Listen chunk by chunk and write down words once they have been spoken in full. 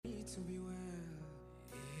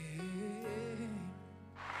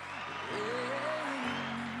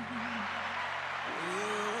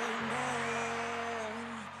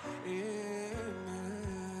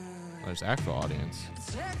There's actual audience.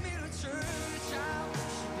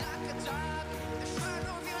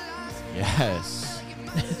 Yes.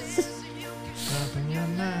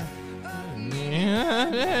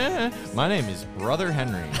 My name is Brother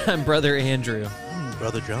Henry. I'm Brother Andrew.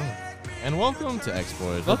 Brother John. And welcome to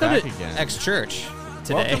X-Boys. Welcome We're to back again. X-Church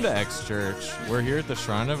today. Welcome to X-Church. We're here at the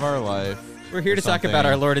Shrine of our life. We're here to talk about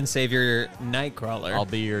our Lord and Savior, Nightcrawler. I'll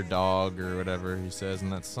be your dog, or whatever he says in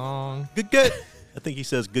that song. Good gut. I think he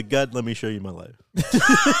says, good gut, let me show you my life.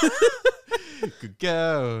 Good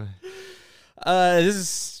go. I'm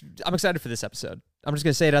excited for this episode. I'm just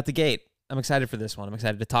going to say it out the gate. I'm excited for this one. I'm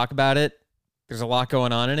excited to talk about it. There's a lot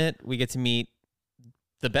going on in it. We get to meet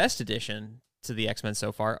the best addition to the X-Men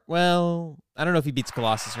so far. Well, I don't know if he beats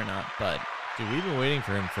Colossus or not, but... Dude, we've been waiting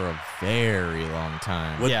for him for a very long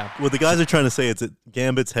time. What the guys are trying to say is that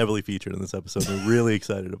Gambit's heavily featured in this episode. They're really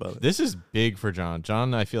excited about it. This is big for John.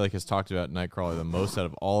 John, I feel like, has talked about Nightcrawler the most out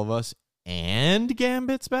of all of us. And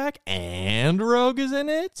Gambit's back, and Rogue is in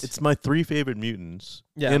it. It's my three favorite mutants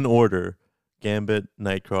in order: Gambit,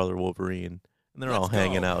 Nightcrawler, Wolverine, and they're all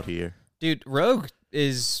hanging out here. Dude, Rogue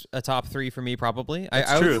is a top 3 for me, probably.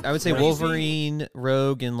 That's true. I would say Wolverine,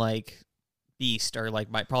 Rogue, and Beast are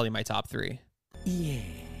probably my top 3. Yes.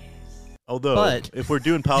 Although, if we're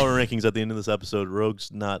doing power rankings at the end of this episode,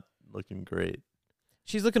 Rogue's not looking great.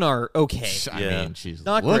 She's looking okay. I mean, she's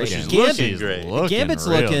not looking, great. She's great. Gambit's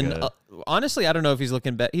real looking. good. Honestly, I don't know if he's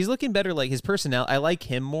looking better. He's looking better. Like his personality, I like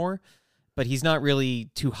him more, but he's not really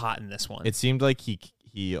too hot in this one. It seemed like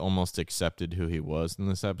he almost accepted who he was in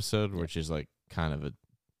this episode, which is like kind of a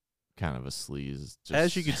sleaze.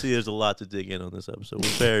 As you can see, there's a lot to dig in on this episode. We're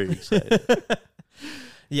very excited.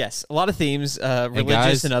 Yes, a lot of themes, religious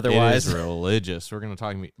guys, and otherwise. It is religious. We're going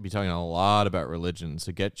to be talking a lot about religion.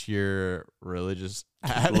 So get your religious.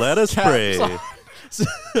 Let us pray.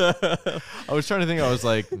 I was trying to think. I was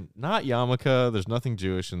like, not yarmulke. There's nothing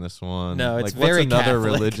Jewish in this one. No, it's like, very what's another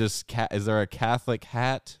Catholic. religious cat? Is there a Catholic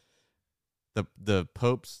hat? The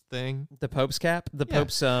Pope's thing. The Pope's cap. The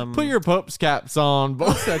Pope's. Put your Pope's caps on,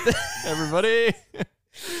 both everybody.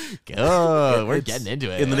 Go. We're getting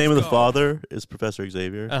into it. In the name of the Father is Professor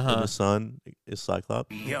Xavier. And the Son is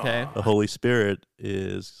Cyclops. Okay. The Holy Spirit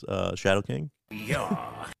is Shadow King.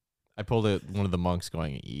 I pulled one of the monks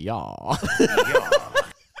going, yeah.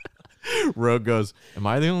 Rogue goes, am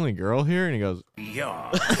I the only girl here? And he goes, Yeah.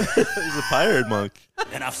 He's a pirate monk.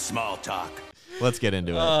 Enough small talk. let's get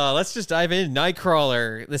into it. Let's just dive in.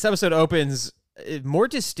 Nightcrawler. This episode opens more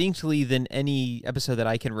distinctly than any episode that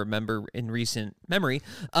I can remember in recent memory.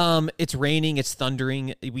 It's raining, it's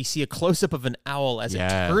thundering. We see a close-up of an owl as it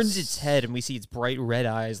turns its head, and we see its bright red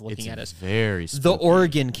eyes looking at us. Very spooky. The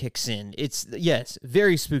organ kicks in.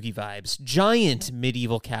 Very spooky vibes. Giant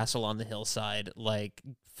medieval castle on the hillside, like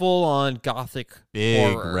full-on gothic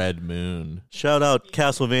big horror. red moon. Shout out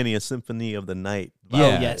Castlevania Symphony of the Night.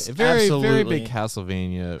 Yeah, yes, very absolutely. big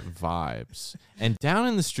Castlevania vibes. And down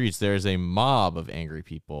in the streets, there's a mob of angry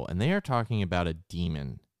people, and they are talking about a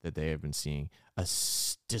demon that they have been seeing. A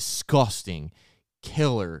disgusting,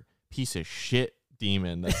 killer piece of shit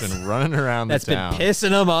demon that's been running around the town. That's been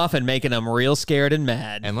pissing them off and making them real scared and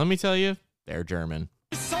mad. And let me tell you, they're German.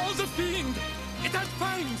 We saw the fiend. It had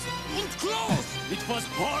fangs and claws. It was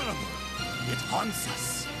horrible. It haunts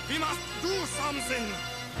us. We must do something.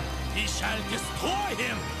 We shall destroy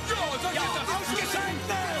him.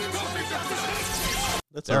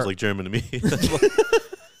 That sounds like German to me.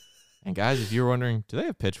 And guys, if you're wondering, do they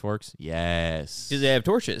have pitchforks? Yes. Do they have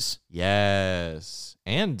torches? Yes.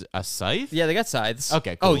 And a scythe? Yeah, they got scythes.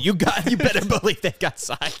 Okay, cool. Oh, you better believe they've got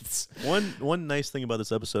scythes. One nice thing about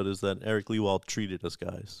this episode is that Eric Lewald treated us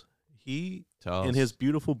guys. He, Tell in us. his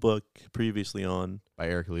beautiful book previously on, By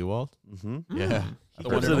Eric Lewald? Yeah, he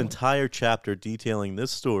gives an entire chapter detailing this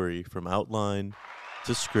story from outline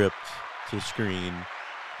to script to screen,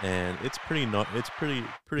 and it's pretty.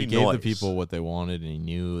 He gave the people what they wanted, and he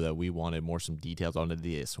knew that we wanted some details on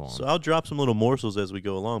this one. So I'll drop some little morsels as we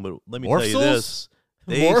go along, but let me tell you this: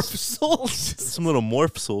 some little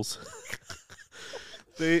morphsels.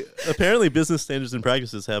 They apparently business standards and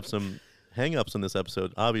practices have some hang-ups in this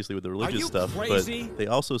episode, obviously with the religious stuff, crazy? but they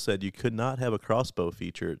also said you could not have a crossbow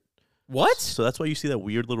featured. What? So that's why you see that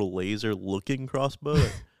weird little laser-looking crossbow.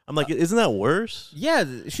 I'm like, isn't that worse? Yeah,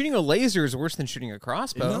 shooting a laser is worse than shooting a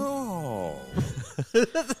crossbow. No.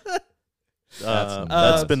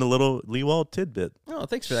 That's been a little Lewald tidbit. Oh,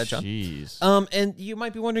 thanks for that, John. Jeez. And you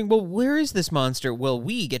might be wondering, well, where is this monster? Well,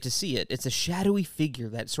 we get to see it. It's a shadowy figure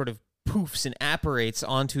that sort of poofs and apparates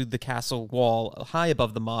onto the castle wall high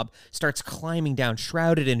above the mob, starts climbing down,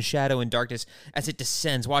 shrouded in shadow and darkness as it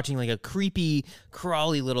descends, watching like a creepy,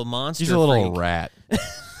 crawly little monster. He's a little rat.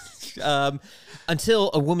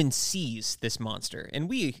 until a woman sees this monster, and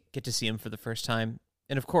we get to see him for the first time.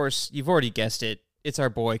 And of course, you've already guessed it. It's our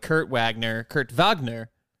boy Kurt Wagner,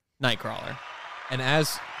 Nightcrawler. And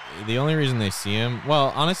as the only reason they see him,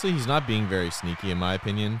 well, honestly, he's not being very sneaky in my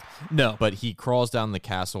opinion. No. But he crawls down the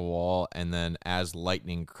castle wall, and then as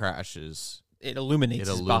lightning crashes, it illuminates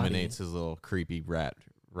his body. His little creepy rat.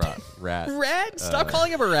 Rat? Stop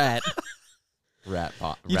calling him a rat.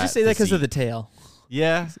 You just say that because of the tail.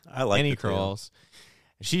 Yeah. I like and he the tail. crawls.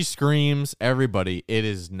 She screams, everybody. It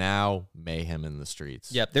is now mayhem in the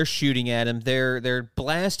streets. Yep, they're shooting at him. They're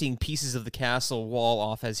blasting pieces of the castle wall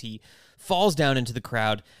off as he falls down into the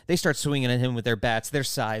crowd. They start swinging at him with their bats, their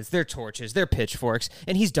scythes, their torches, their pitchforks,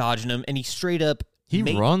 and he's dodging them, and he straight up... He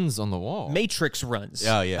runs on the wall. Matrix runs.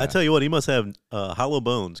 Oh, yeah. I tell you what, he must have hollow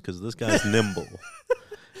bones because this guy's nimble.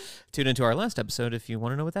 Tune into our last episode if you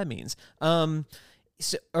want to know what that means. 2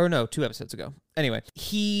 episodes ago. Anyway,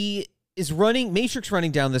 he is running, Matrix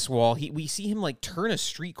running down this wall. We see him like turn a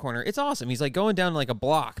street corner. It's awesome. He's like going down like a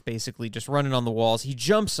block, basically, just running on the walls. He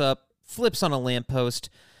jumps up, flips on a lamppost,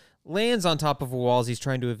 lands on top of a wall as he's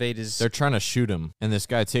trying to evade his... They're trying to shoot him, and this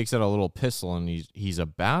guy takes out a little pistol, and he's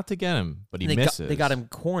about to get him, but he misses. They got him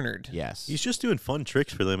cornered. Yes. He's just doing fun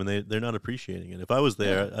tricks for them, and they're not appreciating it. If I was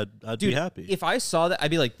there, I'd be happy. If I saw that,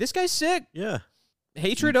 I'd be like, this guy's sick. Yeah.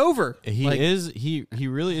 Hatred over. He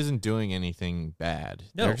really isn't doing anything bad.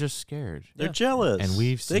 No. They're just scared. They're jealous. And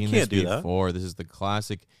we've They seen can't this do that. before. This is the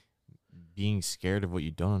classic being scared of what you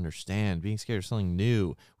don't understand, being scared of something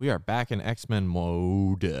new. We are back in X-Men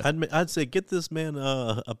mode. I'd say get this man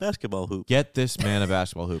a basketball hoop. Get this man a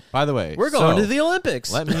basketball hoop. By the way, We're going to the Olympics.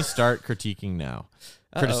 Let me start critiquing now.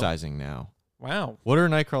 Criticizing now. Wow. What are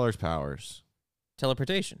Nightcrawler's powers?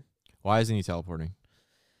 Teleportation. Why isn't he teleporting?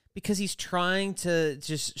 Because he's trying to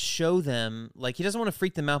just show them, like, he doesn't want to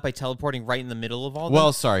freak them out by teleporting right in the middle of all them.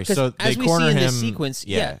 Well, sorry. So as they we corner see in him. this sequence,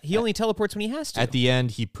 he only teleports when he has to. At the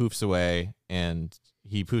end, he poofs away, and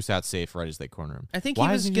he poofs out safe right as they corner him. I think Why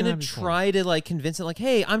he was isn't he going on to his phone? try to, like, convince it, like,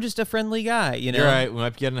 hey, I'm just a friendly guy, you know? You're right. We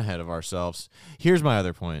might be getting ahead of ourselves. Here's my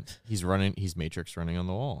other point. He's Matrix running on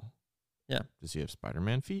the wall. Yeah. Does he have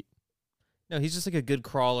Spider-Man feet? No, he's just like a good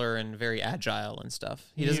crawler and very agile and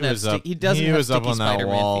stuff. He doesn't was have up, he doesn't he have was up sticky on that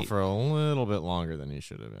Spider-Man wall feet. for a little bit longer than he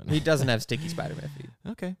should have been. He doesn't have sticky Spider-Man feet.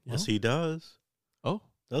 Okay. Yes, he does. Oh,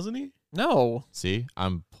 doesn't he? No. see,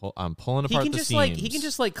 I'm pulling He apart can the just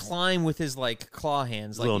seams. like climb with his like claw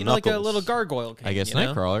hands, like Little like a knuckles. little gargoyle can. I guess you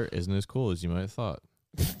know? Nightcrawler isn't as cool as you might have thought.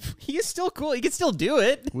 He is still cool. He can still do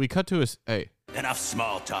it. We cut to Enough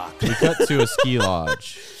small talk. we cut to a ski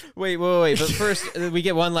lodge. Wait. But first, we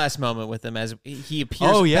get one last moment with him as he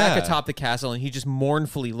appears back atop the castle, and he just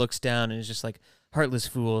mournfully looks down and is just like, "Heartless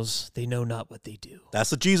fools, they know not what they do."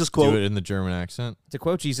 That's a Jesus Do quote. it in the German accent. To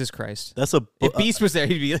quote Jesus Christ. That's a. If Beast was there,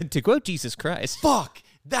 he'd be like, to quote Jesus Christ. Fuck!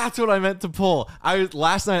 That's what I meant to pull.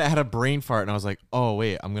 Last night I had a brain fart and I was like, oh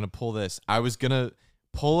wait, I'm gonna pull this. I was gonna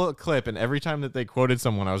pull a clip, and every time that they quoted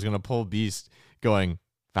someone, I was gonna pull Beast going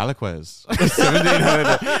Valaquez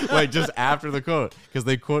 1700, like just after the quote, because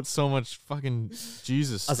they quote so much fucking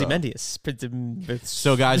Jesus stuff. Ozymandias.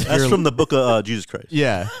 So guys, That's from the book of Jesus Christ.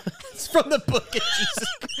 yeah. It's from the book of Jesus.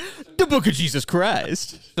 The book of Jesus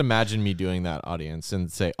Christ. Just imagine me doing that audience and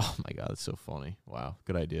say, oh my god, that's so funny. Wow,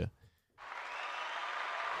 good idea.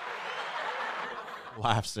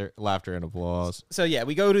 Laughter and applause. So yeah,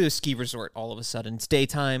 we go to a ski resort all of a sudden. It's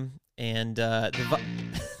daytime, and I'm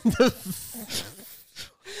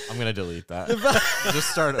gonna delete that. Just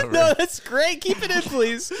start over. No, that's great. Keep it in,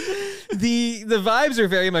 please. The vibes are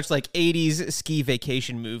very much like 80s ski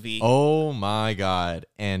vacation movie. Oh my god!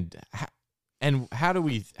 And how do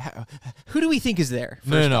we? Who do we think is there?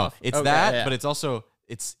 No. off? It's Okay, that, yeah. but it's also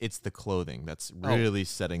it's the clothing that's really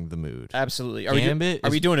setting the mood. Absolutely. Gambit Are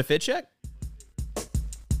we doing a fit check?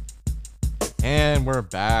 And we're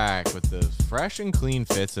back with the fresh and clean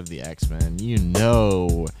fits of the X-Men. You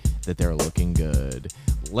know that they're looking good.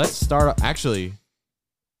 Let's start, actually,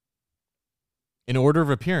 in order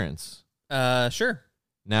of appearance. Sure.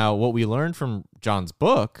 Now, what we learned from John's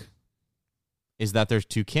book is that there's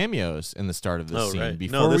 2 cameos in the start of this scene. Right.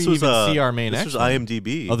 Before we even see our main This was X-Men.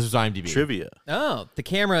 IMDb. Oh, this was IMDb. Trivia. Oh, the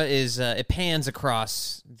camera is, it pans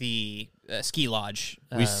across the ski lodge.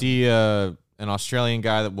 We see an Australian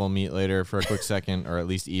guy that we'll meet later for a quick second, or at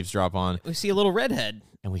least eavesdrop on. We see a little redhead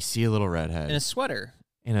And we see a little redhead. in a sweater.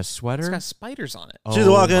 In a sweater? It's got spiders on it. She's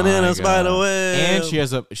Oh walking in my a spider God. web. And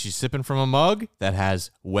she's sipping from a mug that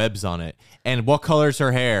has webs on it. And what color's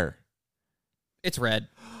her hair? It's red.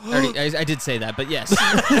 I did say that, but yes.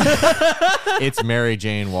 It's Mary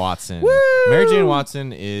Jane Watson. Woo! Mary Jane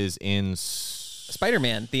Watson is in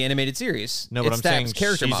Spider-Man, the animated series. No, but It's I'm saying that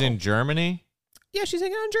character she's model. in Germany. Yeah, she's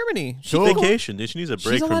hanging out in Germany. She vacation. She needs a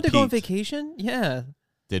break She's from allowed to Pete. go on vacation? Yeah.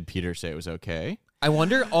 Did Peter say it was okay? I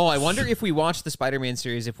wonder if we watch the Spider-Man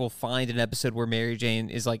series, if we'll find an episode where Mary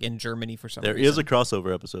Jane is like in Germany for some reason. There is a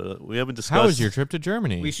crossover episode. We haven't discussed. How was your trip to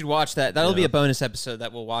Germany? We should watch that. That'll be a bonus episode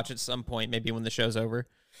that we'll watch at some point, maybe when the show's over.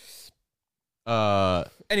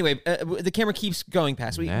 Anyway, the camera keeps going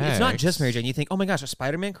past. It's not just Mary Jane. You think, oh my gosh, a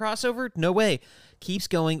Spider-Man crossover? No way. Keeps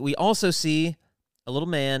going. We also see a little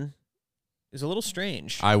man who's a little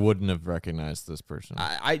strange. I wouldn't have recognized this person.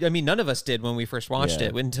 I mean, none of us did when we first watched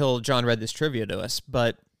it until John read this trivia to us.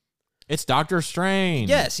 But it's Doctor Strange.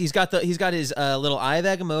 yes, he's got his little Eye of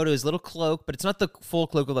Agamotto, his little cloak, but it's not the full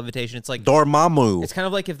cloak of levitation. It's like Dormammu. It's kind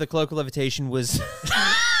of like if the cloak of levitation was.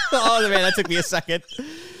 Oh man, that took me a second.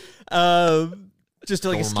 Just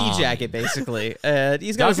like a ski jacket, basically.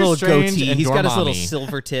 He's got his little goatee. He's got his little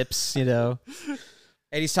silver tips, And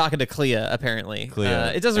he's talking to Clea, apparently. Clea.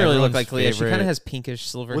 It doesn't really look like Clea. Favorite. She kind of has pinkish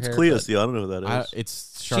silver What's hair. Clea? See, I don't know who that is.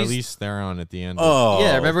 It's Charlize Theron at the end. Oh,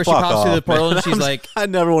 yeah, remember she fuck pops through the off, portal man. and she's like... I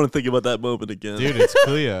never want to think about that moment again. Dude, it's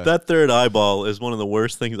Clea. That third eyeball is one of the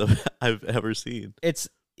worst things I've ever seen.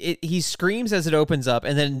 He screams as it opens up,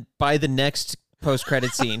 and then by the next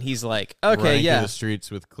post-credit scene, he's like, okay, Running yeah. through the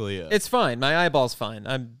streets with Clea. It's fine. My eyeball's fine.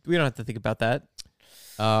 We don't have to think about that.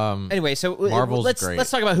 Anyway, so Marvel's let's great.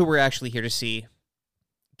 talk about who we're actually here to see.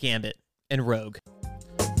 Gambit and Rogue.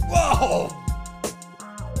 Whoa!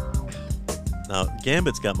 Now,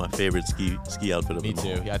 Gambit's got my favorite ski outfit of Me them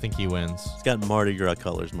too. all. Yeah, I think he wins. It's got Mardi Gras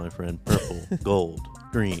colors, my friend. Purple, gold,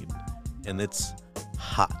 green. And it's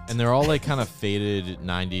hot. And they're all like kind of faded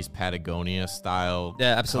 90s Patagonia style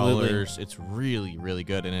absolutely. colors. It's really, really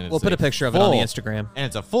good. And We'll put a picture of it on the Instagram. And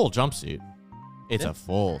it's a full jumpsuit. It's a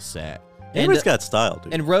full set. Gambit's got style,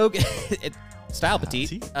 dude. And Rogue, style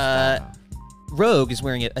petite. Rogue is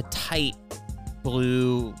wearing a tight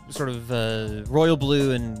blue, sort of royal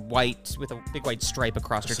blue and white with a big white stripe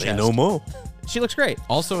across her Say chest. no more. She looks great.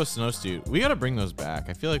 Also a snowsuit. We got to bring those back.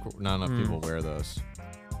 I feel like not enough people wear those.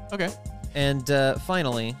 Okay. And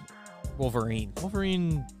finally, Wolverine.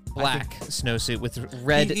 Wolverine. Black snowsuit with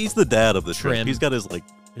red He's the dad of the trim. trip. He's got his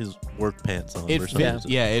work pants on. It for some reason.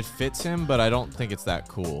 it fits him, but I don't think it's that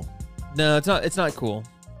cool. No, it's not cool.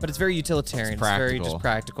 But it's very utilitarian. It's very just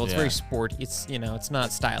practical. It's Yeah. very sporty. It's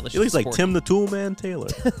not stylish. He looks it's like sporty. Tim the Tool Man Taylor.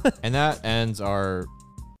 And that ends our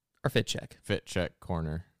fit check. fit check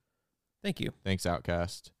corner. Thank you. Thanks,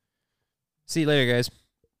 Outcast. See you later, guys.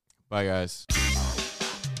 Bye, guys.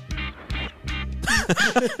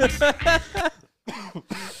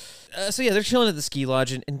 So yeah, they're chilling at the ski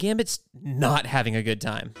lodge, and Gambit's not having a good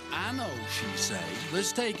time. I know, she say.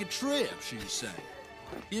 Let's take a trip, she say.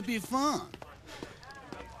 It'd be fun.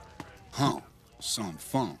 Huh, some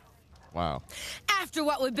fun. Wow. After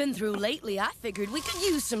what we've been through lately, I figured we could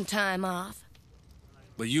use some time off.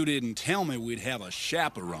 But you didn't tell me we'd have a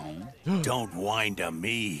chaperone. Don't whine to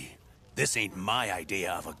me. This ain't my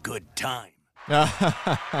idea of a good time.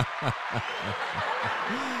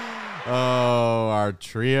 Oh, our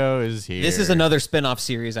trio is here. This is another spin-off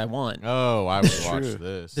series I want. Oh, I would watch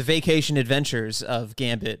this. The Vacation Adventures of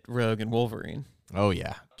Gambit, Rogue, and Wolverine. Oh,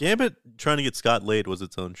 yeah. Gambit trying to get Scott laid was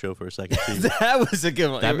its own show for a second season. That was a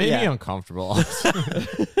good one. That made me uncomfortable.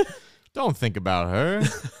 Don't think about her.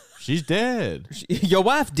 She's dead. Your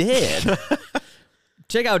wife dead.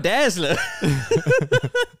 Check out Dazzler.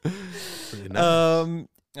 Pretty nice.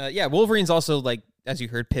 Yeah, Wolverine's also, like, as you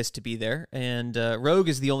heard, pissed to be there. And Rogue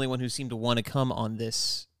is the only one who seemed to want to come on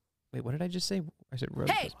this. Wait, what did I just say? I said Rogue.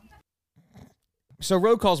 Hey! So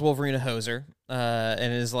Rogue calls Wolverine a hoser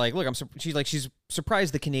and is like, look, she's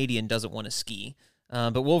surprised the Canadian doesn't want to ski.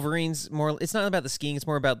 But Wolverine's more, it's not about the skiing, it's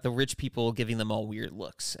more about the rich people giving them all weird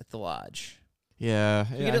looks at the lodge. Yeah.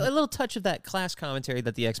 You get a little touch of that class commentary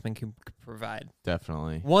that the X-Men can provide.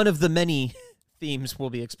 Definitely. One of the many themes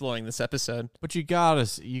we'll be exploring this episode. But you gotta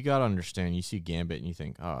understand. You see Gambit and you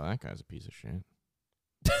think, oh, that guy's a piece of shit.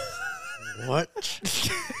 What?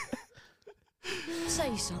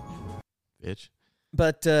 Say something. Bitch.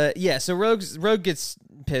 But yeah, so Rogue gets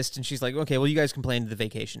pissed and she's like, okay, well, you guys complain to the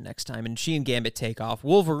vacation next time. And she and Gambit take off.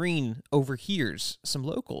 Wolverine overhears some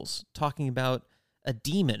locals talking about a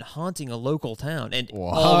demon haunting a local town. And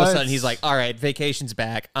all of a sudden he's like, all right, vacation's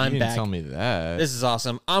back. I'm you didn't back. Tell me that. This is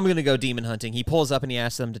awesome. I'm going to go demon hunting. He pulls up and he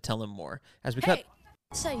asks them to tell him more. Hey,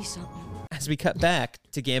 say something. As we cut back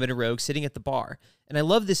to Gambit and Rogue sitting at the bar. And I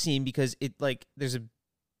love this scene because there's a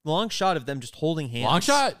long shot of them just holding hands. Long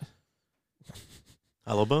shot.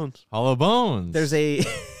 Hollow Bones. Hollow Bones. There's a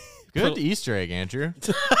good Easter egg, Andrew.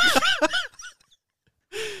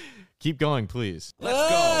 Keep going, please. Let's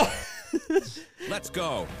go. Let's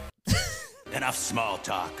go. Enough small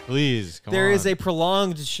talk. Please, come on. There is a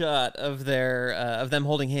prolonged shot of them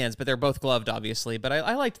holding hands, but they're both gloved, obviously. But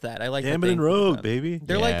I liked that. I like Gambit and Rogue, baby.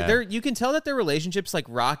 They're you can tell that their relationship's like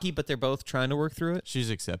rocky, but they're both trying to work through it. She's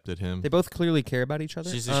accepted him. They both clearly care about each other.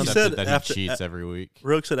 She's She accepted said that after- he cheats every week.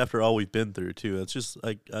 Rogue said after all we've been through, too. That's just,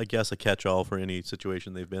 I guess, a catch-all for any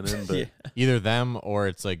situation they've been in. But Yeah. Either them or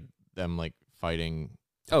it's like them like fighting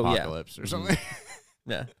apocalypse or something.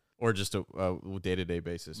 Yeah. Or just a day-to-day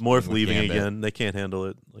basis. Morph with leaving Gambit. again. They can't handle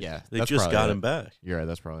it. Yeah, They that's just probably got it. him back. You're right.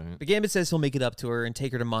 That's probably it. But Gambit says he'll make it up to her and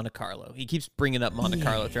take her to Monte Carlo. He keeps bringing up Monte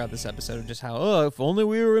Carlo throughout this episode of just how, if only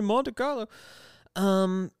we were in Monte Carlo.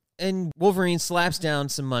 And Wolverine slaps down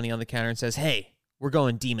some money on the counter and says, hey, we're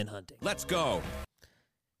going demon hunting. Let's go.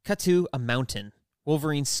 Cut to a mountain.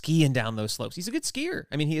 Wolverine's skiing down those slopes. He's a good skier.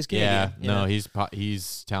 I mean, he is Canadian. Yeah, no,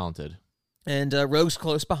 he's talented. And Rogue's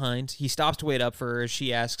close behind. He stops to wait up for her as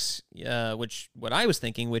she asks, what I was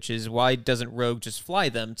thinking, which is, why doesn't Rogue just fly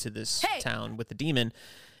them to this town with the demon?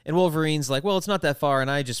 And Wolverine's like, well, it's not that far, and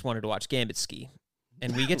I just wanted to watch Gambit ski.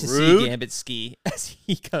 And we get to see Gambit ski as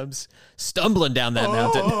he comes stumbling down that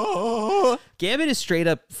mountain. Gambit is straight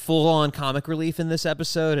up full-on comic relief in this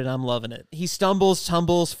episode, and I'm loving it. He stumbles,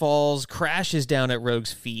 tumbles, falls, crashes down at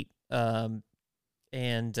Rogue's feet. And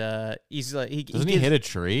he's like... Doesn't he hit a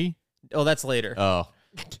tree? Oh, that's later. Oh.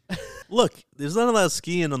 Look, there's none of that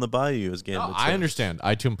skiing on the bayou as Gambit. I understand.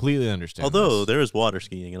 I completely understand. Although this. there is water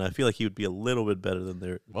skiing, and I feel like he would be a little bit better than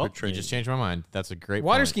their Well, you training. just changed my mind. That's a great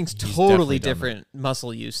Water point. skiing's He's totally definitely done different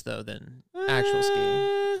muscle use, though, than actual skiing.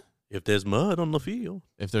 that. If there's mud on the field,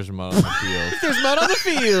 If there's mud on the field. There's mud on the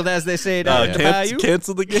field, as they say down at the bayou.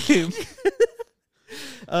 cancel the game.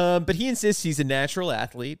 But he insists he's a natural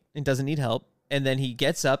athlete and doesn't need help. And then he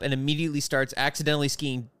gets up and immediately starts accidentally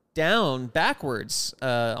skiing down backwards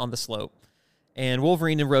on the slope. And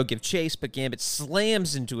Wolverine and Rogue give chase, but Gambit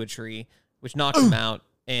slams into a tree, which knocks him out.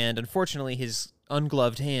 And unfortunately, his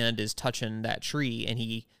ungloved hand is touching that tree, and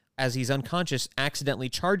he, as he's unconscious, accidentally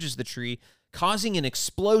charges the tree, causing an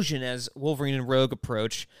explosion as Wolverine and Rogue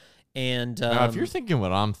approach. And Now, if you're thinking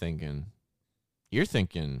what I'm thinking, you're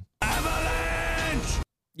thinking,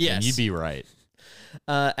 yes, and you'd be right.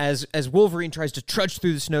 As Wolverine tries to trudge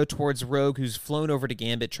through the snow towards Rogue, who's flown over to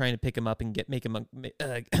Gambit, trying to pick him up and get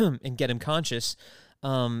him conscious.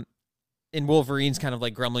 And Wolverine's kind of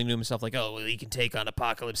like grumbling to himself, like, "Oh, well, he can take on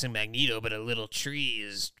Apocalypse and Magneto, but a little tree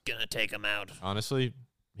is gonna take him out." Honestly,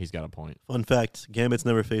 he's got a point. Fun fact, Gambit's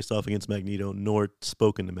never faced off against Magneto, nor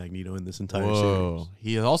spoken to Magneto in this entire series.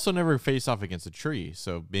 He also never faced off against a tree,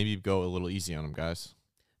 so maybe go a little easy on him, guys.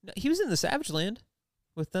 No, he was in the Savage Land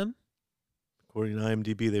with them, According to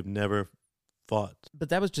IMDb, they've never fought. but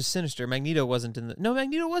that was just Sinister. Magneto wasn't in the. No,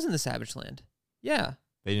 Magneto was in the Savage Land. Yeah.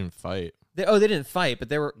 They didn't fight. They didn't fight, but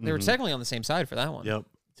they were technically on the same side for that one. Yep.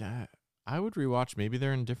 I would rewatch. Maybe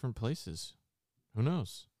they're in different places. Who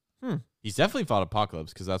knows? Hmm. He's definitely fought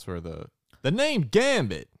Apocalypse because that's where the name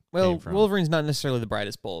Gambit Well, came from. Wolverine's not necessarily the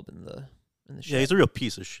brightest bulb in the show. Yeah, he's a real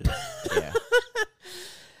piece of shit.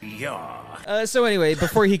 Yeah. So anyway,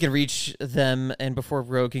 before he can reach them and before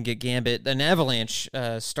Rogue can get Gambit, an avalanche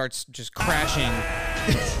starts just crashing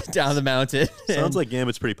down the mountain. Sounds like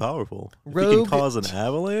Gambit's pretty powerful. If he Rogue- can cause an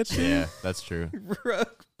avalanche. Yeah, that's true. Rogue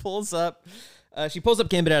pulls up. She pulls up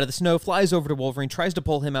Gambit out of the snow, flies over to Wolverine, tries to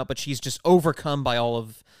pull him out, but she's just overcome by all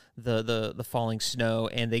of the falling snow,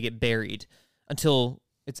 and they get buried until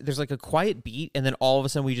there's like a quiet beat, and then all of a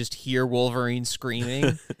sudden we just hear Wolverine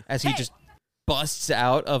screaming as he just busts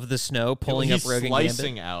out of the snow, pulling up Rogue and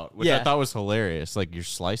slicing Gambit. out, which I thought was hilarious. Like, you're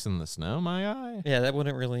slicing the snow, my guy? Yeah, that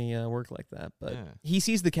wouldn't really work like that. But he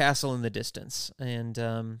sees the castle in the distance,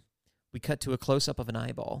 and we cut to a close-up of an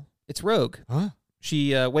eyeball. It's Rogue. Huh?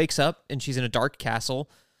 She wakes up, and she's in a dark castle.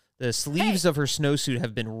 The sleeves of her snowsuit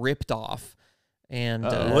have been ripped off. And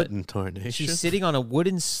what in tarnation? she's sitting on a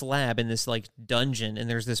wooden slab in this like dungeon, and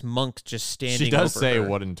there's this monk just standing. She does over say her.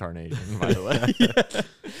 what in tarnation, by the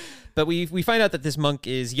way. But we find out that this monk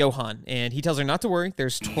is Johann, and he tells her not to worry.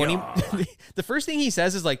 There's 20. The first thing he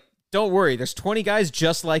says is like, "Don't worry. There's 20 guys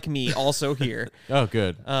just like me also here." Oh,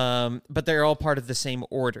 good. But they're all part of the same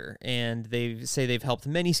order, and they say they've helped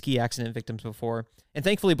many ski accident victims before. And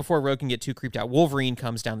thankfully, before Rogue can get too creeped out, Wolverine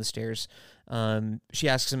comes down the stairs. She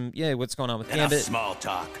asks him, "Yeah, what's going on with Gambit?" Small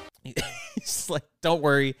talk. He's like, "Don't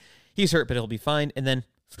worry, he's hurt, but he'll be fine." And then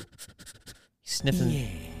he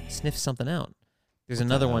sniffs something out. There's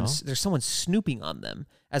another one. There's someone snooping on them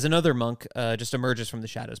as another monk just emerges from the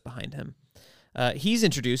shadows behind him. He's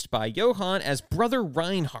introduced by Johann as Brother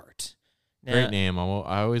Reinhardt. Now, Great name.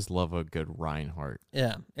 I always love a good Reinhardt.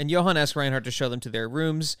 yeah, and Johann asks Reinhardt to show them to their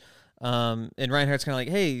rooms. And Reinhardt's kind of like,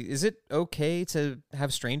 hey, is it okay to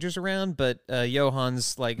have strangers around? But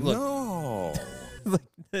Johann's like, look. No.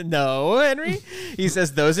 No, Henry. He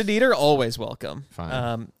says those in need are always welcome.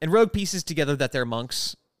 Fine. And Rogue pieces together that they're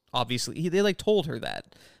monks. Obviously, they like told her that,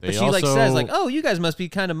 but They she like also- says like, "Oh, you guys must be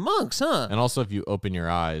kind of monks, huh?" And also, if you open your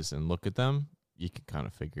eyes and look at them, you can kind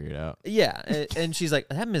of figure it out. Yeah, and she's like,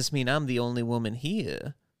 "That must mean I'm the only woman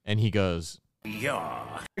here." And he goes,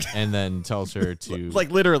 Yeah. and then tells her to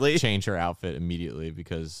Like literally. change her outfit immediately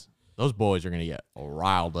because those boys are gonna get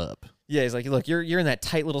riled up. Yeah, he's like, "Look, you're in that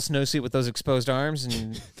tight little snowsuit with those exposed arms,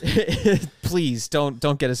 and please don't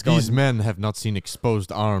get us going. These men have not seen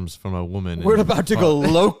exposed arms from a woman. We're in- about to go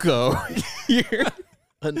loco here."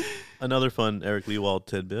 Another fun Eric Lewald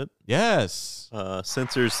tidbit. Yes. The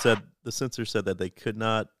censor said that they could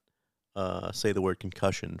not say the word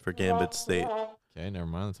concussion for Gambit's state Okay, never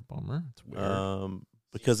mind. That's a bummer. It's weird.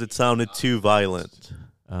 because it sounded too violent.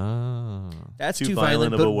 Oh. That's Too too violent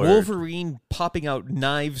violent, of but a word. Wolverine popping out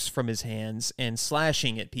knives from his hands and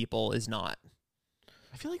slashing at people is not.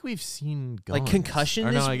 I feel like we've seen guns. Like concussion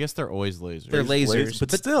Or no, is- I guess they're always lasers. They're lasers,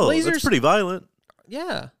 but still, lasers, it's pretty violent.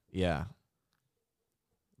 yeah. Yeah.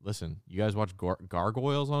 Listen, you guys watch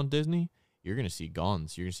Gargoyles on Disney? You're going to see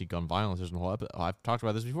guns. You're going to see gun violence. There's a whole I've talked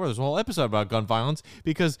about this before. There's a whole episode about gun violence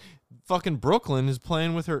because fucking Brooklyn is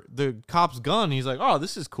playing with the cop's gun. He's like, oh,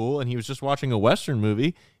 this is cool. And he was just watching a Western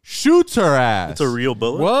movie. Shoots her ass. It's a real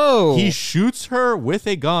bullet. Whoa. He shoots her with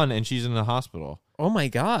a gun and she's in the hospital. Oh my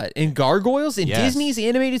God. In Gargoyles? In Yes. Disney's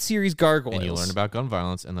animated series Gargoyles. And you learn about gun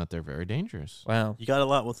violence and that they're very dangerous. Wow. You got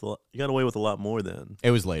away with a lot more then. It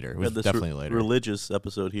was later. It We was had this definitely later. Religious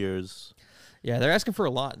episode here is Yeah, they're asking for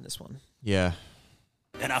a lot in this one. Yeah.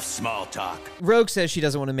 Enough small talk. Rogue says she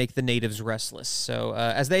doesn't want to make the natives restless. So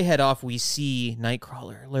as they head off, we see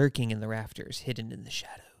Nightcrawler lurking in the rafters, hidden in the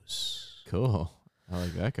shadows. Cool. I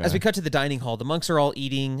like that guy. As we cut to the dining hall, the monks are all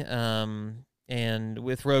eating, and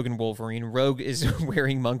with Rogue and Wolverine, Rogue is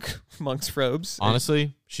wearing monk's robes.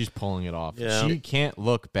 Honestly, she's pulling it off. Yeah. She can't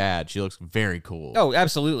look bad. She looks very cool. Oh,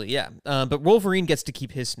 absolutely, yeah. But Wolverine gets to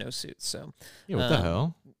keep his snowsuit. So Yeah, what the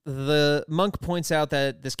hell? the monk points out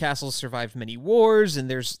that this castle survived many wars, and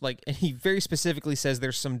and he very specifically says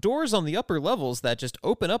there's some doors on the upper levels that just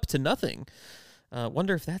open up to nothing.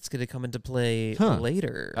 Wonder if that's going to come into play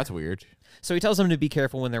later. That's weird. So he tells them to be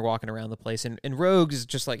careful when they're walking around the place. And Rogue is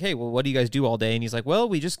just like, hey, well, what do you guys do all day? And he's like, well,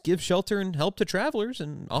 we just give shelter and help to travelers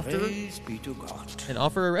and Praise be to God.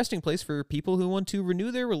 offer a resting place for people who want to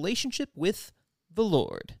renew their relationship with the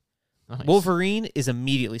Lord. Nice. Wolverine is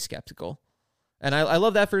immediately skeptical. And I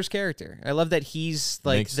love that for his character. I love that he's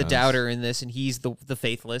like Makes the sense. doubter in this, and he's the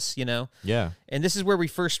faithless, you know? Yeah. And this is where we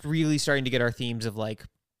first really starting to get our themes of like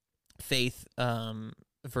faith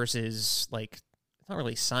versus like, it's not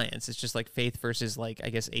really science. It's just like faith versus like, I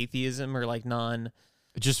guess, atheism or like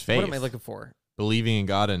Just faith. what am I looking for? Believing in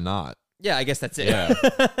God and not. Yeah, I guess that's it. Yeah.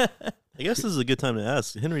 I guess this is a good time to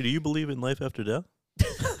ask. Henry, do you believe in life after death?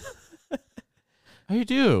 I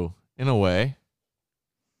do, in a way.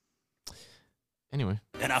 Anyway.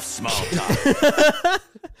 Enough small talk.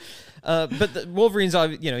 But Wolverine's,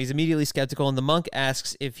 he's immediately skeptical, and the monk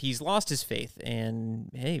asks if he's lost his faith, and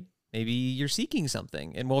hey, maybe you're seeking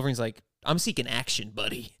something. And Wolverine's like, I'm seeking action,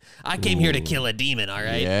 buddy. I came here to Ooh. kill a demon, all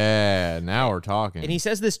right? Yeah, now we're talking. And he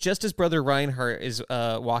says this just as Brother Reinhardt is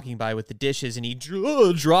walking by with the dishes, and he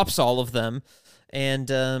drops all of them.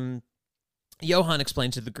 And Johann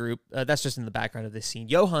explains to the group, that's just in the background of this scene.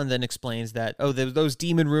 Johann then explains that, those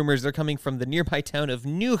demon rumors, they're coming from the nearby town of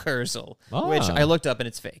New Herzl, which I looked up and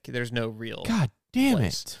it's fake. There's no real God damn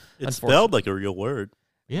place. it. It's spelled like a real word.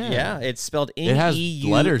 Yeah, it's spelled It has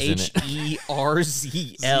letters in it.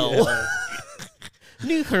 Neuherzl.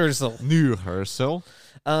 New Herzl. New Herzl.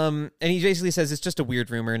 And he basically says it's just a weird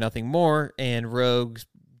rumor, nothing more. And Rogue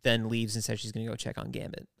then leaves and says she's going to go check on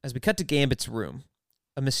Gambit. As we cut to Gambit's room,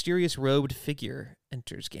 a mysterious robed figure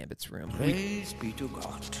enters Gambit's room. Praise be to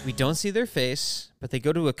God. We don't see their face, but they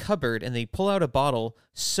go to a cupboard and they pull out a bottle,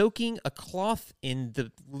 soaking a cloth in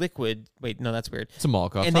the liquid. Wait, no, that's weird. It's a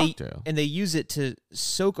Molotov And cocktail. they use it to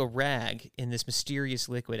soak a rag in this mysterious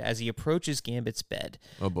liquid as he approaches Gambit's bed,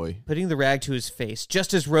 Oh, boy. putting the rag to his face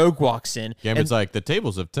just as Rogue walks in. Gambit's like, the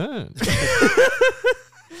tables have turned.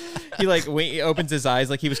 He opens his eyes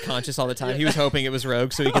like he was conscious all the time. He was hoping it was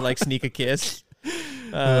Rogue so he could sneak a kiss.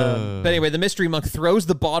 But anyway, the mystery monk throws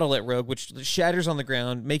the bottle at Rogue, which shatters on the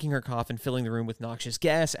ground, making her cough and filling the room with noxious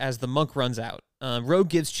gas as the monk runs out. Rogue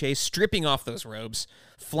gives chase, stripping off those robes,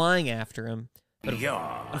 flying after him. But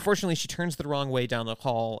Yeah. unfortunately, she turns the wrong way down the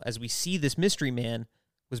hall as we see this mystery man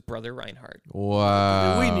was Brother Reinhardt.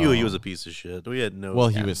 Wow. We knew he was a piece of shit. We had no. Well,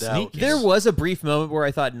 he was doubt. sneaky. There was a brief moment where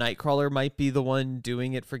I thought Nightcrawler might be the one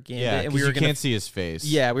doing it for Gambit, Yeah, and we were can't see his face.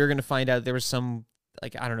 Yeah, we were gonna find out there was some,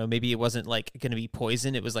 like, I don't know, maybe it wasn't like gonna be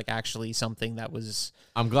poison. It was like actually something that was.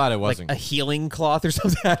 I'm glad it wasn't. Like a healing cloth or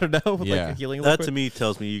something. I don't know. Yeah. Like a healing That liquid. to me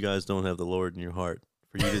tells me you guys don't have the Lord in your heart.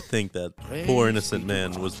 For you to think that poor innocent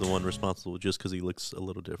man was the one responsible just because he looks a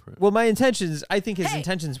little different. Well, my intentions, I think his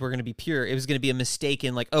intentions were going to be pure. It was going to be a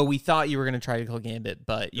mistaken, like, oh, we thought you were going to try to kill Gambit,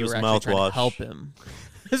 but you were actually trying to help him.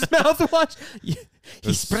 His mouthwash.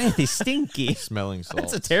 His breath is stinky. Smelling salt.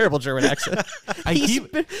 That's a terrible German accent.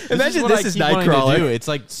 Imagine this is Nightcrawler. It's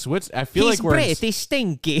like I feel his like we're. His breath is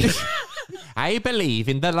stinky. I believe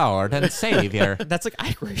in the Lord and Savior. That's like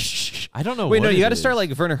Irish. I don't know. Wait, what no, you got to is. start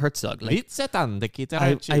like Werner Herzog. Like,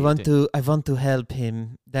 I want to help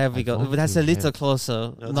him. There we go. That's a little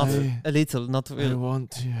closer. Not a little. Not really. I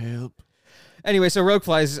want to help. Anyway, so Rogue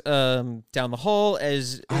flies down the hall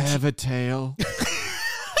as I have a tail.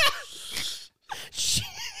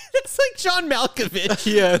 It's like John Malkovich.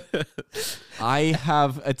 Yeah. I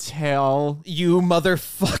have a tail. You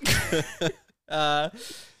motherfucker.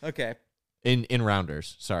 Okay. In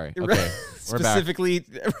Rounders. Sorry. Okay. We're back. Specifically,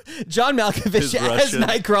 John Malkovich His as Russian.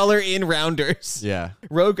 Nightcrawler in Rounders. Yeah.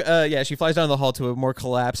 Rogue, she flies down the hall to a more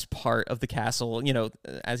collapsed part of the castle, you know,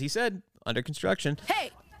 as he said, under construction.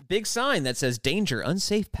 Hey! Big sign that says danger,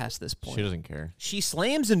 unsafe past this point. She doesn't care. She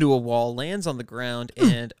slams into a wall, lands on the ground,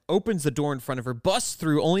 and opens the door in front of her, busts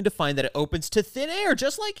through, only to find that it opens to thin air,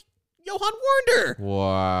 just like Johann warned her.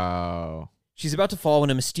 Wow. She's about to fall when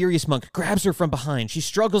a mysterious monk grabs her from behind. She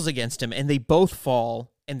struggles against him, and they both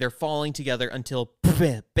fall, and they're falling together until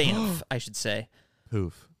bamf, I should say.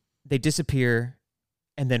 Poof. They disappear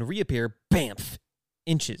and then reappear, bamf,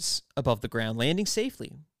 inches above the ground, landing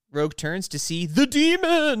safely. Rogue turns to see the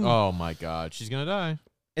demon. Oh my God. She's going to die.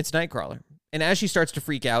 It's Nightcrawler. And as she starts to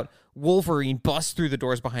freak out, Wolverine busts through the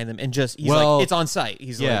doors behind them and he's like, it's on sight.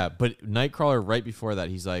 He's like, but Nightcrawler right before that,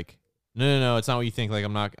 he's like, no, it's not what you think. Like,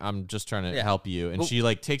 I'm just trying to help you. And she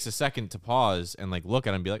like takes a second to pause and like look at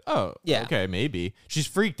him and be like, oh, yeah, okay, maybe. She's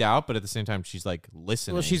freaked out, but at the same time, she's like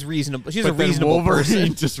listening. Well, she's reasonable. She's but a reasonable Wolverine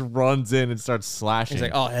person. just runs in and starts slashing. He's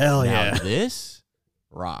like, oh, hell yeah. Now this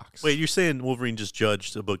rocks. Wait, you're saying Wolverine just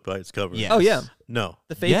judged a book by its cover? Yes. Oh, yeah. No.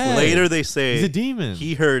 The faithful. Yeah. Later they say he's a demon.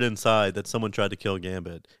 He heard inside that someone tried to kill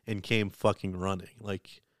Gambit and came fucking running.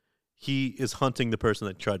 Like, he is hunting the person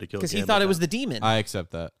that tried to kill Gambit. Because he thought it was the demon. I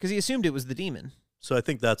accept that. Because he assumed it was the demon. So I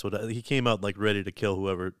think that's what he came out like ready to kill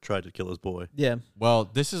whoever tried to kill his boy. Yeah. Well,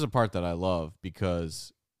 this is a part that I love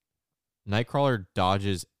because Nightcrawler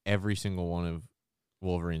dodges every single one of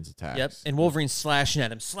Wolverine's attacks. Yep. And Wolverine's slashing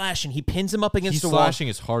at him, slashing. He pins him up against He's the wall. slashing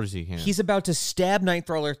as hard as he can. He's about to stab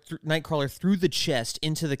Nightcrawler through the chest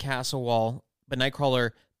into the castle wall, but Nightcrawler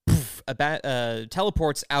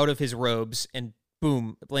teleports out of his robes and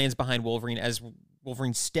boom, lands behind Wolverine as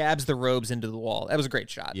Wolverine stabs the robes into the wall. That was a great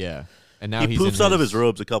shot. Yeah. And now he poofs out of his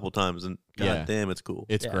robes a couple times, and god damn, it's cool.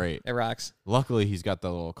 It's great. It rocks. Luckily, he's got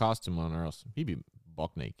the little costume on, or else he'd be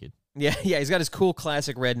buck naked. Yeah, he's got his cool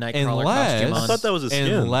classic red Nightcrawler costume on. I thought that was his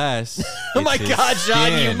skin. Unless oh my God,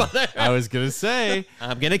 John, you mother! I was gonna say,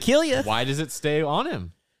 I'm gonna kill you. Why does it stay on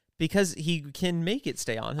him? Because he can make it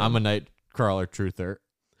stay on him. I'm a Nightcrawler truther.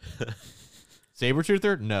 Saber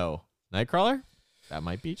truther? No. Nightcrawler? That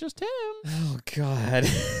might be just him. Oh God.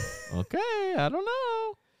 Okay, I don't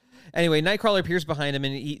know. Anyway, Nightcrawler appears behind him,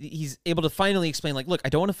 and he's able to finally explain, like, look, I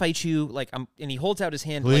don't want to fight you. Like, and he holds out his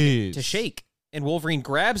hand like, to shake. And Wolverine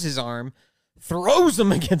grabs his arm, throws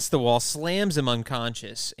him against the wall, slams him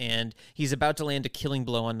unconscious, and he's about to land a killing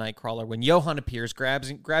blow on Nightcrawler when Johann appears,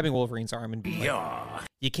 grabbing Wolverine's arm and being like,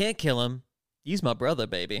 you can't kill him. He's my brother,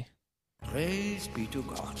 baby. Praise be to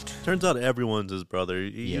God. Turns out everyone's his brother.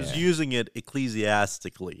 He's using it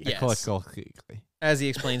ecclesiastically. Yes. As he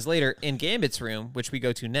explains later, in Gambit's room, which we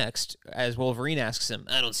go to next, as Wolverine asks him,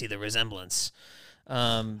 I don't see the resemblance.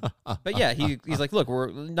 But yeah, he's like, look,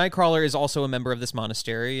 Nightcrawler is also a member of this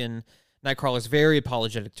monastery, and Nightcrawler's very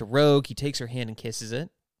apologetic to Rogue. He takes her hand and kisses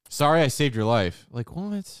it. Sorry I saved your life. Like,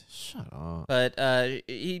 what? Shut up. But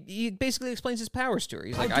he basically explains his powers to her.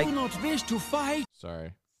 He's like, I do not wish to fight.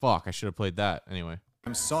 Sorry. Fuck, I should have played that. Anyway.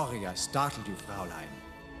 I'm sorry I startled you, Fraulein.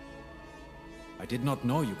 I did not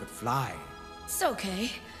know you could fly. It's okay.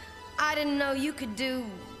 I didn't know you could do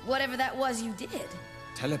whatever that was you did.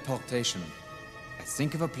 Teleportation. I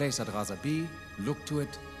think of a place I'd rather be, look to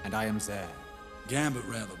it, and I am there. Gambit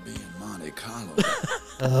rather be in Monte Carlo.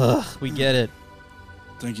 Ugh, we get it.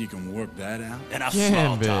 Think you can work that out? Enough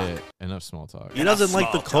small talk. Enough small talk. He doesn't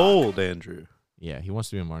like the cold, Andrew. Yeah, he wants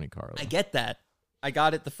to be in Monte Carlo. I get that. I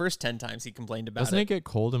got it the first 10 times he complained about Doesn't it get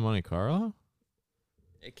cold in Monte Carlo?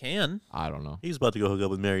 It can. I don't know. He's about to go hook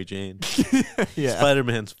up with Mary Jane. Yeah.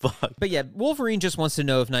 Spider-Man's fucked. But yeah, Wolverine just wants to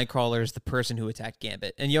know if Nightcrawler is the person who attacked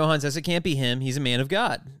Gambit. And Johan says it can't be him. He's a man of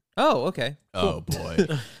God. Oh, okay. Oh, boy.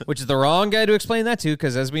 Which is the wrong guy to explain that to,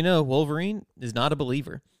 because as we know, Wolverine is not a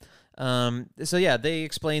believer. So yeah, they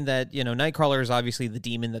explain that, Nightcrawler is obviously the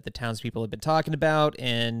demon that the townspeople have been talking about,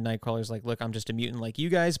 and Nightcrawler's like, look, I'm just a mutant like you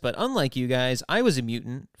guys, but unlike you guys, I was a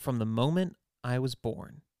mutant from the moment I was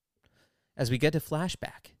born. As we get to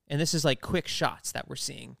flashback, and this is like quick shots that we're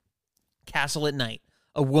seeing. Castle at night,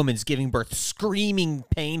 a woman's giving birth, screaming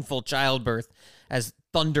painful childbirth as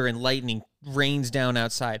thunder and lightning rains down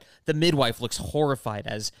outside. The midwife looks horrified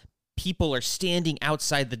as people are standing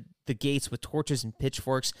outside the gates with torches and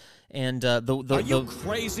pitchforks, and Are you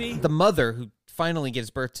crazy? The mother who finally gives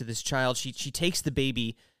birth to this child, she takes the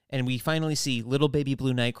baby, and we finally see little baby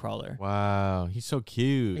blue Nightcrawler. Wow, he's so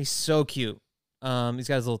cute. He's so cute. He's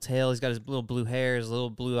got his little tail, he's got his little blue hair, his little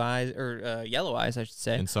blue eyes, or yellow eyes, I should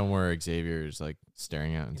say. And somewhere Xavier's like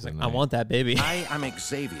staring out into He's the like, night. I want that baby. I am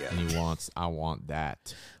Xavier. And he wants, I want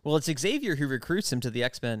that. Well, it's Xavier who recruits him to the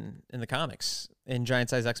X-Men in the comics, in Giant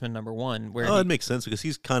Size X-Men #1. Where it makes sense because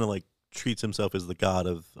he's kind of like treats himself as the god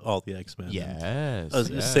of all the X-Men. Yes.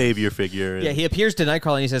 A savior figure. Yeah, he appears to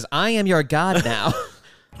Nightcrawler and he says, I am your god now.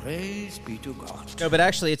 Praise be to God. No, but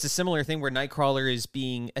actually, it's a similar thing where Nightcrawler is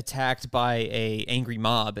being attacked by a angry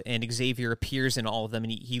mob, and Xavier appears in all of them,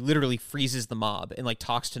 and he literally freezes the mob and like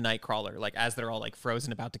talks to Nightcrawler, like as they're all like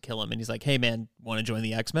frozen about to kill him, and he's like, "Hey man, want to join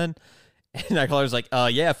the X-Men?" And Nightcrawler's like,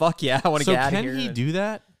 "Yeah, fuck yeah, I want to get out of here." So can he do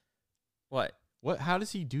that? What? How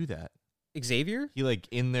does he do that? Xavier? He like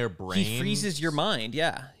in their brain. He freezes your mind,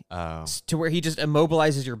 yeah, Oh. to where he just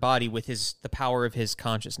immobilizes your body with the power of his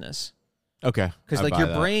consciousness. Okay. Because like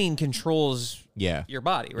your brain controls your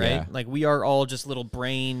body, right? Yeah. Like we are all just little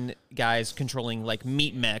brain guys controlling like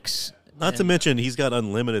meat mechs. Not to mention he's got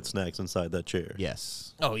unlimited snacks inside that chair.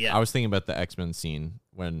 Yes. Oh yeah. I was thinking about the X-Men scene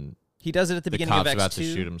when he does it at the beginning of cop's X2. about to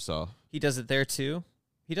shoot himself. He does it there too.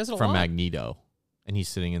 He does it a from lot. Magneto, and he's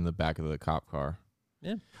sitting in the back of the cop car.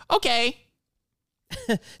 Yeah. Okay.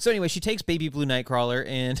 So anyway, she takes baby blue Nightcrawler,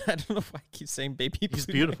 and I don't know why I keep saying baby blue. He's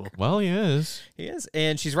beautiful. Well, he is. He is.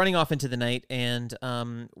 And she's running off into the night, and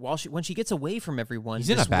when she gets away from everyone, He's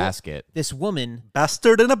in a basket. This woman,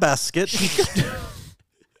 bastard in a basket.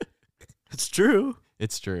 It's true.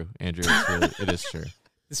 It's true, Andrew. It is true.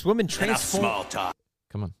 This woman Small talk.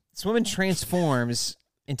 Come on. This woman transforms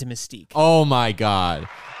into Mystique. Oh my God!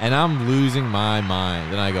 And I'm losing my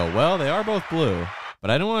mind. And I go, well, they are both blue, but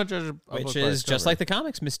I don't want to judge. A book Which by is its just cover. like the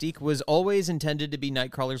comics. Mystique was always intended to be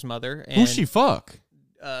Nightcrawler's mother. And, Who's she fuck?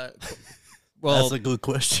 Well, That's a good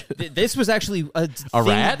question. This was actually a thing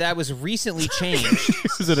rat? that was recently changed.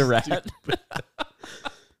 Is it a rat?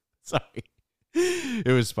 Sorry.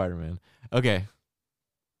 It was Spider-Man. Okay.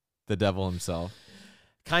 The devil himself.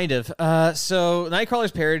 Kind of. So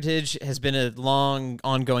Nightcrawler's parentage has been a long,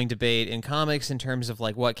 ongoing debate in comics in terms of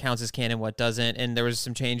like what counts as canon, what doesn't, and there was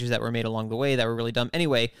some changes that were made along the way that were really dumb.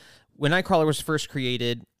 Anyway, when Nightcrawler was first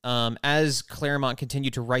created, as Claremont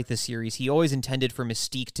continued to write the series, he always intended for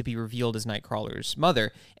Mystique to be revealed as Nightcrawler's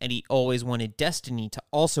mother, and he always wanted Destiny to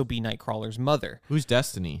also be Nightcrawler's mother. Who's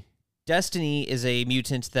Destiny? Destiny is a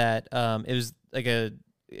mutant that it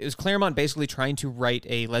was Claremont basically trying to write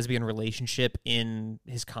a lesbian relationship in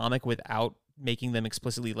his comic without making them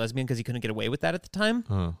explicitly lesbian because he couldn't get away with that at the time.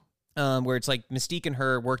 Huh. Where it's like Mystique and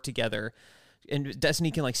her work together, and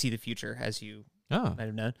Destiny can like see the future, as you might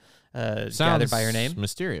have known, gathered by her name.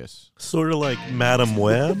 Mysterious. Sort of like Madam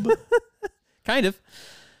Web. Kind of.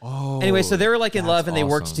 Oh. Anyway, so they were like in love, and they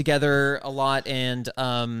worked awesome. together a lot, and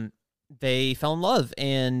they fell in love,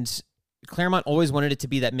 and Claremont always wanted it to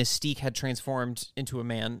be that Mystique had transformed into a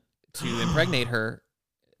man to impregnate her,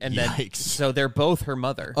 and then Yikes. so they're both her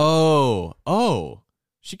mother. Oh.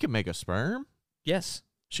 She can make a sperm? Yes,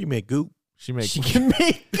 She made goop. She makes. she can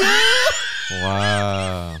make.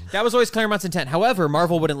 Wow. That was always Claremont's intent. However,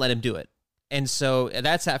 Marvel wouldn't let him do it, and so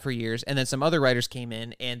that sat for years. And then some other writers came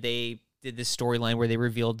in, and they did this storyline where they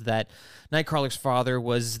revealed that Nightcrawler's father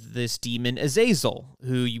was this demon Azazel,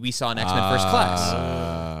 who we saw in X-Men First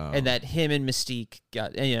Class, and that him and Mystique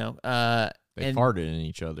got, They and farted in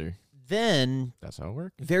each other. then That's how it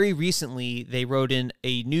worked. very recently they wrote in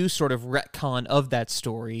a new sort of retcon of that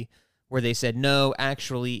story where they said, no,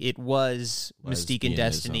 actually it was Mystique and Lesbianism.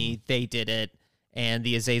 Destiny. They did it. And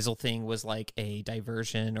the Azazel thing was like a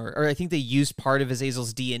diversion, or I think they used part of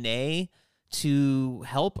Azazel's DNA to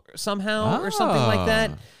help somehow or something like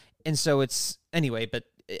that. And so it's, anyway, but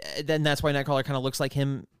then that's why Nightcrawler kind of looks like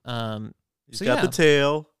him. He's got the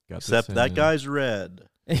tail. Except that guy's red.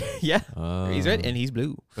 Yeah, he's red and he's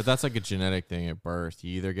blue. But that's like a genetic thing at birth.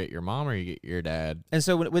 You either get your mom or you get your dad. And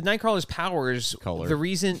so with Nightcrawler's powers, the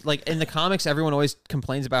reason, like in the comics, everyone always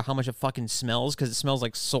complains about how much it fucking smells because it smells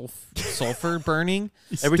like sulfur burning.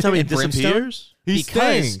 Every time he disappears, he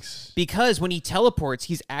stinks. Because when he teleports,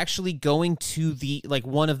 he's actually going to the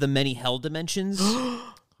one of the many hell dimensions.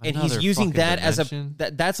 And he's using that dimension?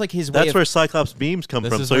 As that's like his way. That's where Cyclops beams come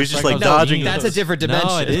from. So he's just like dodging. That's a different dimension.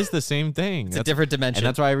 No, it is the same thing. It's a different dimension, and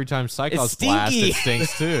that's why every time Cyclops blasts, it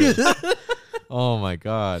stinks too. Oh my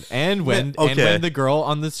god! And when the girl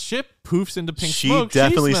on the ship poofs into pink smoke, she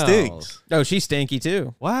definitely stinks. Oh, she's stinky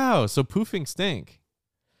too. Wow! So poofing stink.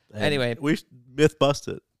 And anyway, we myth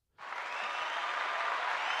busted.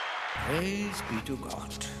 Praise be to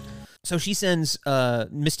God. So she sends,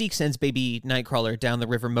 Mystique sends baby Nightcrawler down the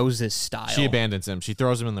river Moses style. She abandons him. She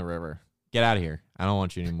throws him in the river. Get out of here. I don't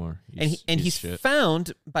want you anymore. He's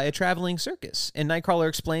found by a traveling circus. And Nightcrawler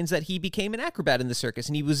explains that he became an acrobat in the circus.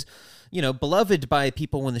 And he was, beloved by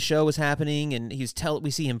people when the show was happening. And we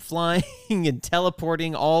see him flying and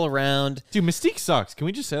teleporting all around. Dude, Mystique sucks. Can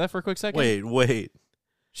we just say that for a quick second? Wait.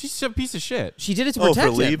 She's a piece of shit. She did it to protect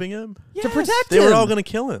him. For leaving him? Yes. To protect him. They were all going to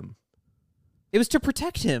kill him. It was to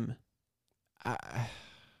protect him.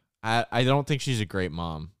 I don't think she's a great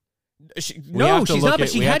mom. She's not. But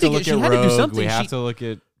she had to do something. We have to look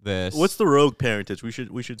at this. What's the rogue parentage? We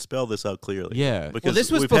should spell this out clearly. Yeah, because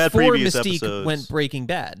this was before Mystique went Breaking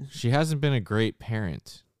Bad. She hasn't been a great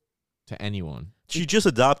parent to anyone. She just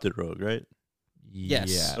adopted Rogue, right?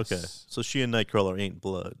 Yes. Okay. So she and Nightcrawler ain't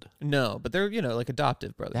blood. No, but they're like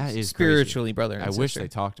adoptive brothers. That is spiritually crazy. brother and sister. wish they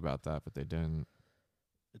talked about that, but they didn't.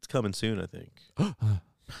 It's coming soon, I think.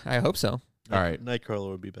 I hope so. All right. Nightcrawler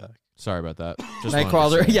will be back. Sorry about that.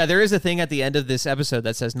 Nightcrawler. Yeah, there is a thing at the end of this episode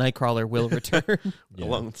that says Nightcrawler will return.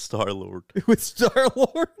 Along with Star-Lord. With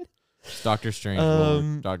Star-Lord? Doctor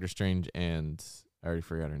Strange. Doctor Strange and I already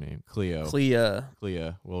forgot her name. Clea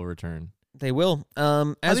will return. They will.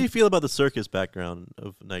 How do you feel about the circus background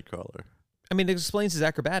of Nightcrawler? I mean, it explains his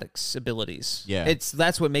acrobatics abilities. Yeah.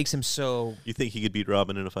 That's what makes him so... You think he could beat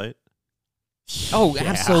Robin in a fight? Oh, yeah.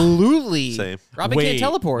 Absolutely. Same. Robin can't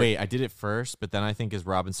teleport. Wait, I did it first, but then I think as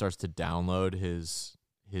Robin starts to download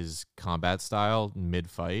his combat style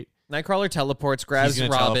mid-fight, Nightcrawler teleports, grabs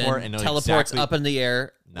Robin, teleports up in the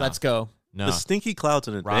air. No. Let's go. No. The stinky cloud's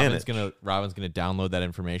an advantage. Robin's gonna download that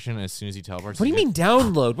information, and as soon as he teleports. What do you mean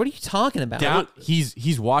download? What are you talking about?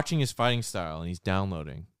 He's watching his fighting style and he's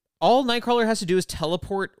downloading. All Nightcrawler has to do is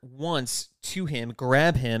teleport once to him,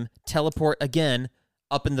 grab him, teleport again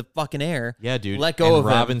up in the fucking air. Yeah, dude. Let go of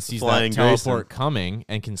Robin him. sees that teleport coming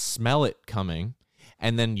and can smell it coming,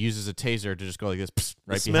 and then uses a taser to just go like this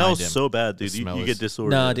right behind him. It smells so bad, dude. You get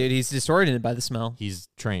disoriented. No, dude, he's disoriented by the smell. He's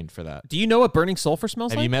trained for that. Do you know what burning sulfur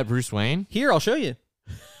smells like? Have you met Bruce Wayne? Here, I'll show you.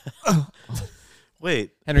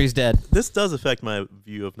 Wait, Henry's dead. This does affect my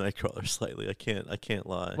view of Nightcrawler slightly. I can't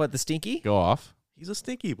lie. What, the stinky? Go off. He's a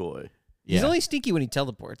stinky boy. Yeah. He's only stinky when he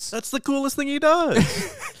teleports. That's the coolest thing he does.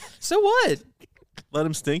 So what? Let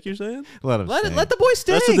him stink, you're saying? Let the boy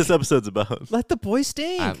stink. That's what this episode's about. Let the boy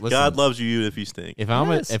stink. Listen, God loves you if you stink. If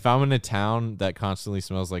I'm in a town that constantly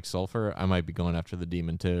smells like sulfur, I might be going after the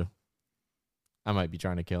demon too. I might be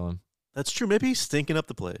trying to kill him. That's true. Maybe he's stinking up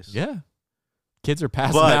the place. Yeah. Kids are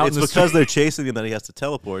passing but out. It's because they're chasing him that he has to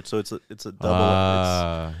teleport. So it's a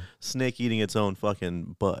double. It's snake eating its own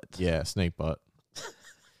fucking butt. Yeah, snake butt.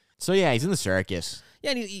 So yeah, he's in the circus.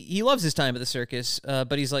 Yeah, and he loves his time at the circus,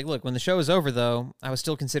 but he's like, look, when the show is over, though, I was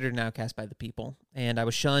still considered an outcast by the people, and I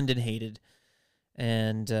was shunned and hated.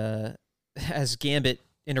 And as Gambit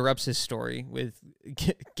interrupts his story with,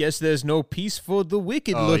 guess there's no peace for the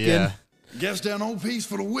wicked looking. Yeah. Guess there's no peace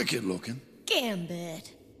for the wicked looking.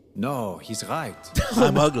 Gambit. No, he's right.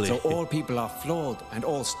 I'm ugly. So all people are flawed and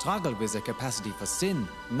all struggle with their capacity for sin.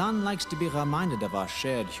 None likes to be reminded of our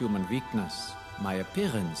shared human weakness. My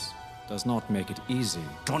appearance does not make it easy.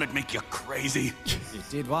 Don't it make you crazy? It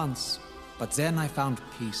did once, but then I found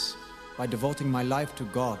peace by devoting my life to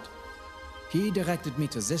God. He directed me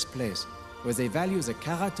to this place where they value the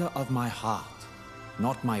character of my heart,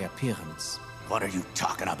 not my appearance. What are you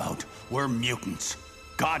talking about? We're mutants.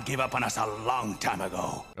 God gave up on us a long time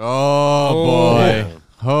ago. Oh boy. Yeah.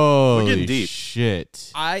 Holy We're getting deep.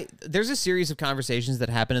 Shit. There's a series of conversations that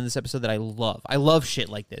happen in this episode that I love. I love shit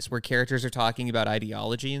like this, where characters are talking about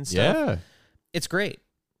ideology and stuff. Yeah. It's great.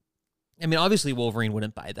 I mean, obviously Wolverine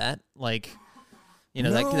wouldn't buy that. Like, that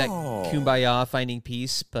kumbaya finding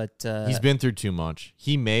peace, but... he's been through too much.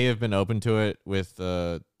 He may have been open to it with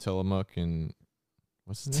Tillamook and...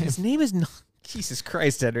 What's his name? His name is not... Jesus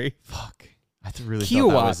Christ, Henry. Fuck. I really thought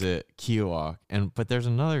that was it. Kiowak. But there's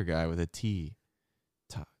another guy with a T.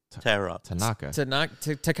 Tarok. Tanaka.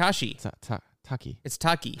 Takashi. Taki. It's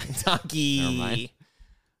Taki. Taki. Never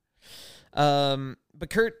mind. But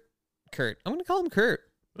Kurt. I'm going to call him Kurt.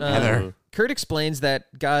 Heather. Kurt explains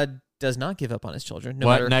that God does not give up on his children.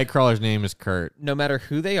 Nightcrawler's name is Kurt. No matter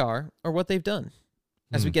who they are or what they've done.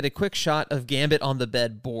 As we get a quick shot of Gambit on the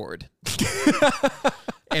bed, bored.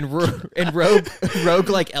 and Rogue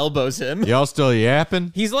like elbows him. Y'all still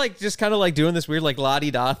yapping? He's like just kind of like doing this weird like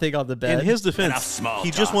la-di-da thing on the bed. In his defense,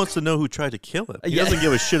 he just wants to know who tried to kill him. He doesn't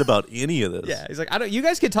give a shit about any of this. Yeah, he's like, you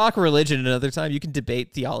guys can talk religion another time. You can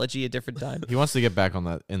debate theology a different time. He wants to get back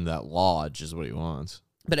on in that lodge is what he wants.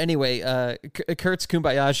 But anyway, Kurt's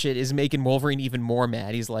Kumbaya shit is making Wolverine even more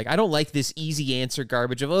mad. He's like, I don't like this easy answer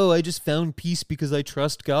garbage of, I just found peace because I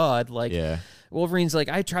trust God. Like, yeah. Wolverine's like,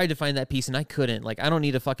 I tried to find that peace and I couldn't. Like, I don't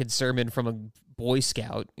need a fucking sermon from a Boy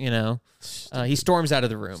Scout, you know? He storms out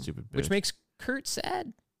of the room, which makes Kurt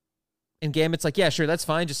sad. And Gambit's like, yeah, sure, that's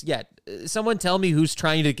fine. Just, someone tell me who's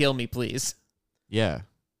trying to kill me, please. Yeah.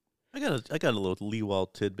 I got a little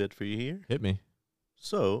Leewald tidbit for you here. Hit me.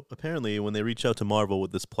 So, apparently, when they reached out to Marvel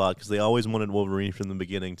with this plot, because they always wanted Wolverine from the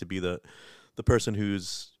beginning to be the person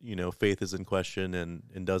whose, faith is in question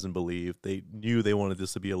and doesn't believe, they knew they wanted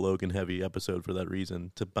this to be a Logan-heavy episode for that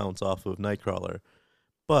reason, to bounce off of Nightcrawler.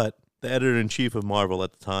 But the editor-in-chief of Marvel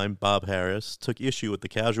at the time, Bob Harris, took issue with the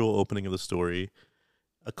casual opening of the story.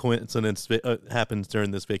 A coincidence happens during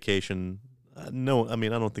this vacation. I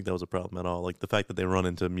don't think that was a problem at all. Like, the fact that they run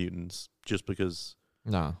into mutants just because...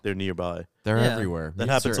 No, they're nearby. They're everywhere. That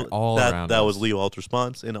happens all around. That was Leo Alt's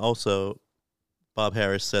response, and also Bob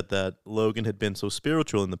Harris said that Logan had been so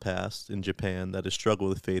spiritual in the past in Japan that his struggle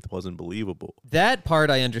with faith wasn't believable. That part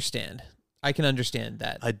I understand. I can understand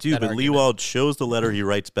that. I do, but Leewald shows the letter he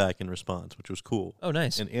writes back in response, which was cool. Oh,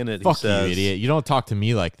 nice. And in it, Fuck he says, you, idiot. You don't talk to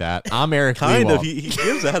me like that. I'm Eric kind Leewald. of. He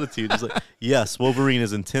gives attitude. He's like, yes, Wolverine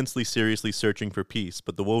is intensely, seriously searching for peace,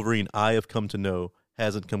 but the Wolverine I have come to know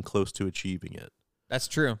hasn't come close to achieving it. That's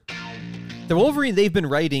true. The Wolverine they've been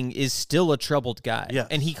writing is still a troubled guy. Yes.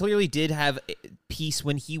 And he clearly did have peace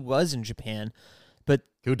when he was in Japan. But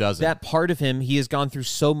who doesn't? That part of him, he has gone through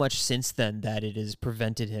so much since then that it has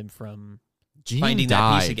prevented him from finding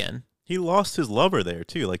that peace again. He lost his lover there,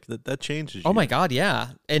 too. Like, that changes you. Oh, my God,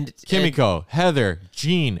 yeah. And Kimiko, Heather,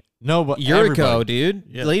 Jean, nobody. Yuriko, dude.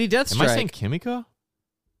 Yeah. Lady Deathstrike. Am I saying Kimiko?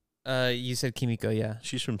 You said Kimiko, yeah.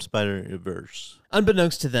 She's from Spider-Verse.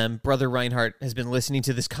 Unbeknownst to them, Brother Reinhardt has been listening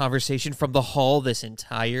to this conversation from the hall this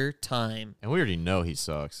entire time. And we already know he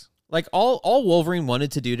sucks. Like, all Wolverine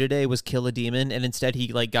wanted to do today was kill a demon, and instead he,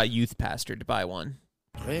 got youth pastored by one.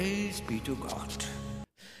 Praise be to God.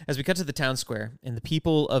 As we cut to the town square, and the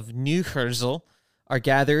people of New Herzl are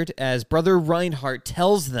gathered as Brother Reinhardt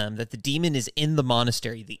tells them that the demon is in the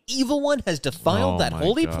monastery. The evil one has defiled that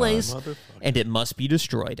holy place, and it must be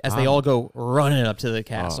destroyed, as they all go running up to the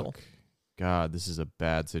castle. God, this is a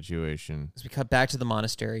bad situation. As we cut back to the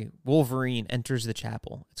monastery, Wolverine enters the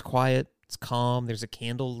chapel. It's quiet, it's calm, there's a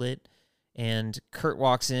candle lit, and Kurt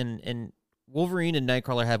walks in, and Wolverine and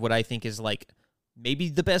Nightcrawler have what I think is, maybe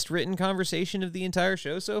the best written conversation of the entire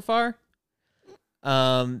show so far.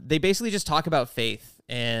 They basically just talk about faith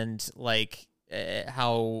and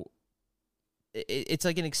how it's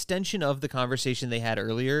like an extension of the conversation they had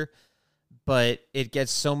earlier, but it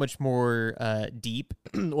gets so much more deep.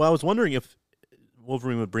 Well, I was wondering if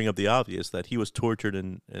Wolverine would bring up the obvious, that he was tortured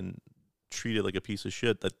and treated like a piece of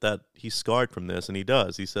shit, that he's scarred from this, and he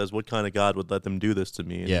does. He says, what kind of God would let them do this to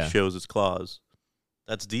me? And he shows his claws.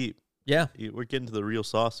 That's deep. Yeah. We're getting to the real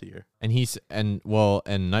sauce here. And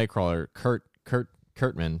Nightcrawler,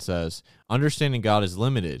 Kurtman says, understanding God is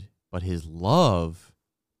limited, but his love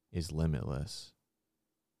is limitless.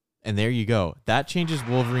 And there you go. That changes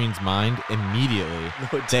Wolverine's mind immediately.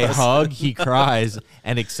 They hug, he cries,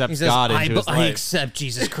 and accepts God into his life. I accept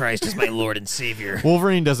Jesus Christ as my Lord and Savior.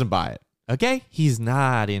 Wolverine doesn't buy it. Okay? He's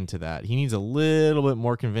not into that. He needs a little bit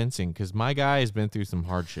more convincing because my guy has been through some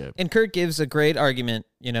hardship. And Kurt gives a great argument,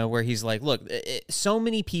 where he's like, look, so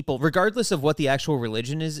many people, regardless of what the actual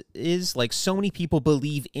religion is like so many people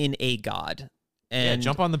believe in a God. And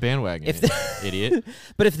jump on the bandwagon, idiot.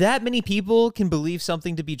 But if that many people can believe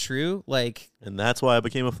something to be true, And that's why I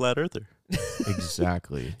became a flat earther.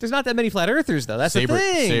 Exactly. There's not that many flat earthers, though. That's the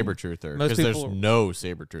thing. Saber-truther. Because there's no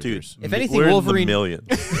saber-truthers. Dude, if anything, we're Wolverine... in the millions.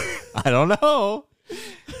 I don't know.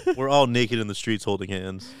 We're all naked in the streets holding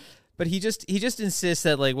hands. But he just insists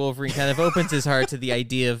that Wolverine kind of opens his heart to the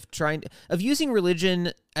idea of using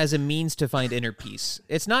religion as a means to find inner peace.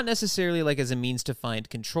 It's not necessarily as a means to find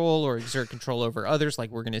control or exert control over others, like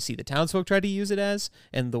we're going to see the townsfolk try to use it as,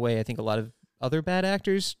 and the way I think a lot of other bad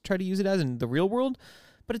actors try to use it as in the real world.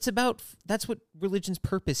 But it's about, that's what religion's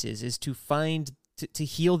purpose is to find, to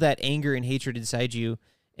heal that anger and hatred inside you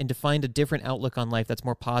and to find a different outlook on life that's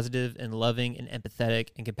more positive and loving and empathetic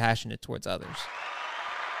and compassionate towards others.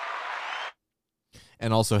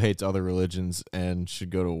 And also hates other religions and should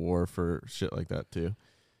go to war for shit like that too.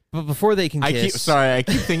 But before they can kiss... I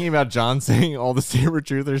keep thinking about John saying all the saber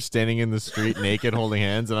truthers standing in the street naked holding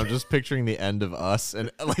hands, and I'm just picturing the end of Us,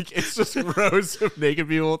 and like it's just rows of naked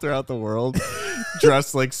people throughout the world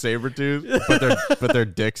dressed like Sabretooth, but their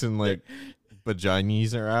dicks and like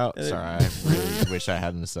vaginas are out. Sorry, I really wish I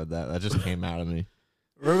hadn't said that. That just came out of me.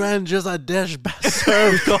 Revenge is a dish best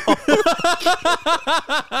served cold.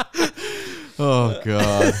 Oh,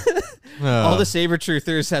 God. All the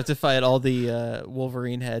saber-truthers have to fight all the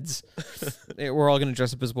Wolverine heads. We're all going to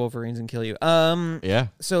dress up as Wolverines and kill you. Yeah.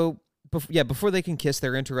 So, before they can kiss,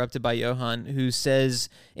 they're interrupted by Johann, who says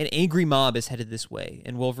an angry mob is headed this way.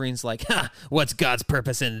 And Wolverine's like, ha, what's God's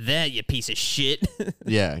purpose in that, you piece of shit?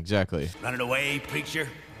 Yeah, exactly. Running away, preacher?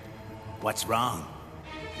 What's wrong?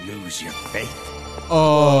 Lose your faith?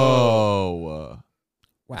 Oh.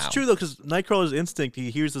 Wow. It's true, though, because Nightcrawler's instinct, he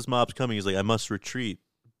hears this mob's coming, he's like, I must retreat.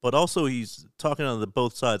 But also he's talking out of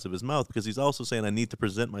both sides of his mouth because he's also saying, I need to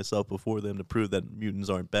present myself before them to prove that mutants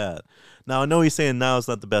aren't bad. Now, I know he's saying now is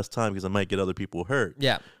not the best time because I might get other people hurt.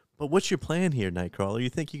 Yeah. But what's your plan here, Nightcrawler? You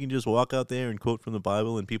think you can just walk out there and quote from the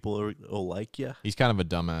Bible and people will like you? He's kind of a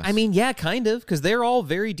dumbass. I mean, yeah, kind of, because they're all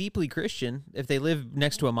very deeply Christian if they live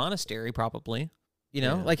next to a monastery, probably. You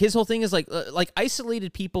know, Yeah. like his whole thing is like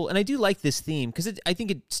isolated people. And I do like this theme because I think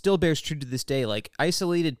it still bears true to this day. Like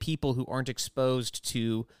isolated people who aren't exposed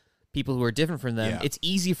to people who are different from them. Yeah. It's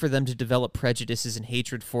easy for them to develop prejudices and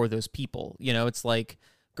hatred for those people. You know, it's like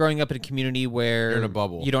growing up in a community where You're in a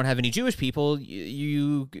bubble. You don't have any Jewish people.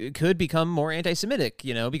 You could become more anti-Semitic,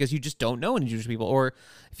 you know, because you just don't know any Jewish people. Or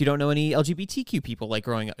if you don't know any LGBTQ people, like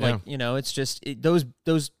growing up, like, you know, it's just those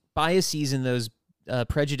biases and those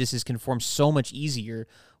prejudices can form so much easier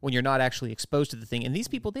when you're not actually exposed to the thing. And these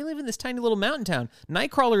people, they live in this tiny little mountain town.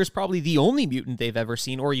 Nightcrawler is probably the only mutant they've ever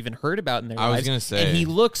seen or even heard about in their lives. I was going to say. And he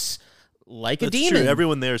looks like a That's demon. true.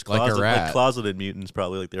 Everyone there is Like a rat. like closeted mutants,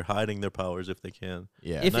 probably. Like they're hiding their powers if they can.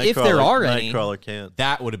 Yeah. If there are any. Nightcrawler can't.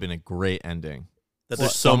 That would have been a great ending. That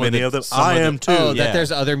there's so many of them. some I of the- am too. Oh, Yeah. that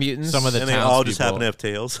there's other mutants? Some of the And they all just townspeople. happen to have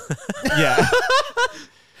tails. Yeah.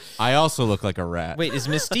 I also look like a rat. Wait, is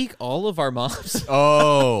Mystique all of our mobs?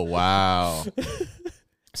 Oh, wow.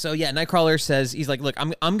 So yeah, Nightcrawler says, he's like, look,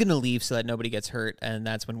 I'm going to leave so that nobody gets hurt, and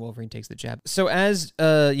that's when Wolverine takes the jab. So as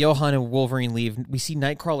Johann and Wolverine leave, we see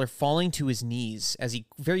Nightcrawler falling to his knees as he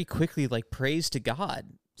very quickly like prays to God.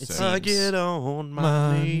 It So- seems. I get on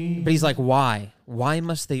my knees. But he's like, why? Why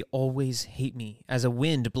must they always hate me? As a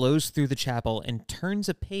wind blows through the chapel and turns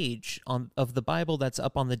a page of the Bible that's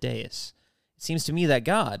up on the dais. It seems to me that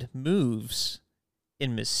God moves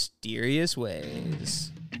in mysterious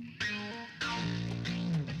ways.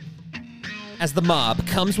 As the mob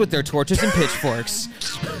comes with their torches and pitchforks,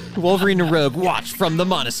 Wolverine and Rogue watch from the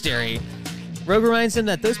monastery. Rogue reminds them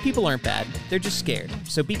that those people aren't bad. They're just scared.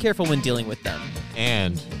 So be careful when dealing with them.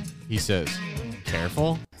 And he says,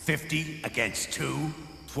 careful. 50 against 2.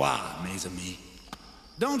 Trois, mes amis.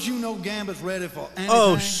 Don't you know Gambit's ready for anything?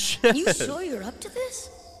 Oh, shit. You sure you're up to this?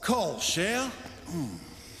 Call, Shell.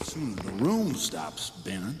 Soon as the room stops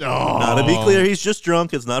spinning. Now, to be clear, he's just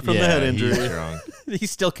drunk. It's not from the head injury. He's drunk.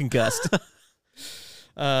 He's still concussed.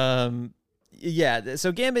 Yeah,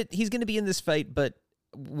 so Gambit, he's going to be in this fight, but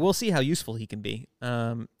we'll see how useful he can be.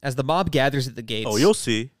 As the mob gathers at the gates. Oh, you'll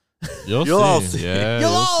see. You'll all see. see. Yeah, You'll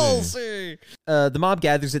you'll all see. see. The mob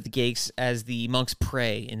gathers at the gates as the monks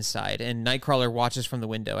pray inside, and Nightcrawler watches from the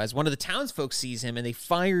window as one of the townsfolk sees him, and he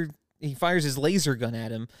fires his laser gun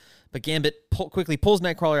at him. But Gambit quickly pulls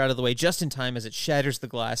Nightcrawler out of the way just in time as it shatters the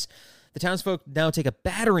glass. The townsfolk now take a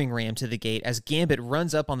battering ram to the gate as Gambit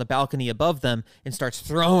runs up on the balcony above them and starts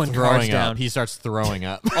throwing cards down up. He starts throwing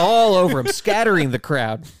up. all over him, scattering the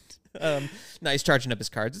crowd. Now he's charging up his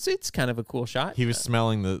cards. It's kind of a cool shot. He was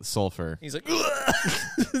smelling the sulfur. He's like,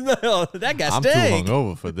 no, that guy I'm too stank.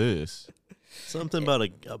 hungover for this. Something about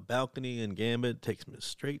a balcony in Gambit takes me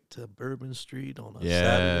straight to Bourbon Street on a Yes.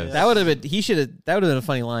 Saturday. That would have been. That would have been a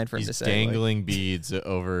funny line for him to He's say. dangling beads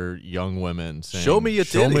over young women saying, Show me your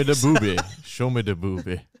Show me the titties." boobie. Show me the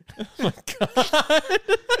boobie.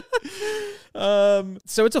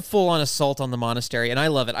 So it's a full-on assault on the monastery, and I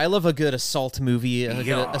love it. I love a good assault movie, a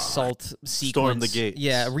good assault sequence. Storm the gates.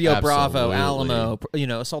 Yeah, Rio Bravo, Absolutely.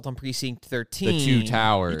 Alamo, assault on Precinct 13. The two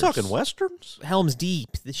towers. You talking westerns? Helm's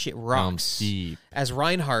Deep. This shit rocks. Helm's Deep. As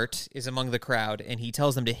Reinhardt is among the crowd, and he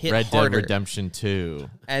tells them to hit Red harder. Dead Redemption 2.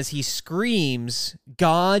 As he screams,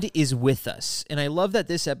 God is with us. And I love that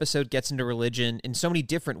this episode gets into religion in so many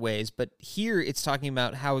different ways, but here it's talking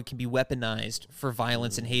about how it can be weaponized for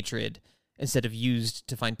violence and hatred instead of used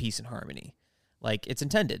to find peace and harmony. Like, it's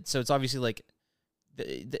intended. So it's obviously like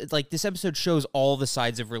this episode shows all the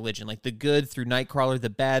sides of religion, like the good through Nightcrawler, the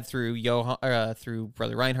bad through through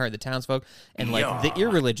Brother Reinhardt, the townsfolk, and like the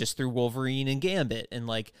irreligious through Wolverine and Gambit, and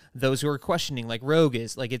like those who are questioning, like Rogue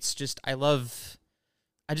is. Like, it's just I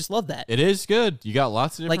just love that. It is good. You got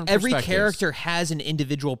lots of different Like, every perspectives. character has an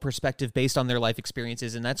individual perspective based on their life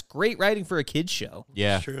experiences, and that's great writing for a kid's show.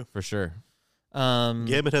 Yeah, True. for sure.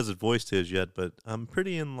 Gambit hasn't voiced his yet, but I'm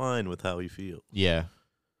pretty in line with how he feels. Yeah.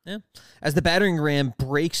 Yeah. As the battering ram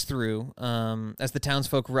breaks through, as the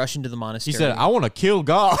townsfolk rush into the monastery, He said, I want to kill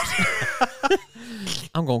God.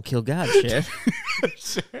 I'm going to kill God, Sheriff.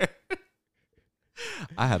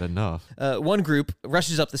 I had enough. One group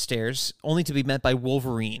rushes up the stairs, only to be met by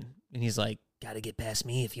Wolverine. And he's like, gotta get past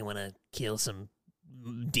me if you want to kill some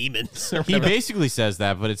demons. He basically says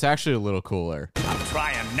that, but it's actually a little cooler. I'm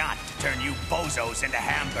trying not to turn you bozos into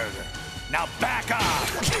hamburger. Now back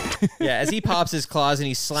off! Yeah, as he pops his claws and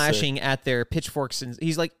he's slashing at their pitchforks, and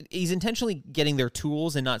he's intentionally getting their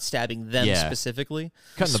tools and not stabbing them specifically.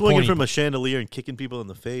 Cutting the Swinging pointy, from a chandelier and kicking people in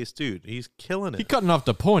the face. Dude, he's killing he it. cutting off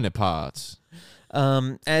the pointed parts.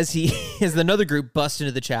 As another group busts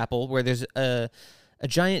into the chapel where there's a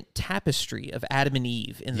giant tapestry of Adam and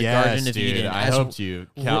Eve in the Garden of Eden. I hoped you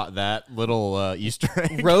caught that little Easter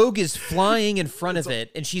egg. Rogue is flying in front of it,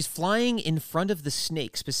 and she's flying in front of the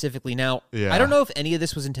snake specifically. Now, Yeah. I don't know if any of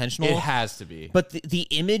this was intentional. It has to be. But the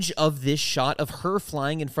image of this shot of her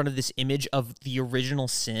flying in front of this image of the original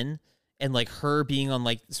sin, and like her being on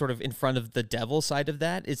like sort of in front of the devil side of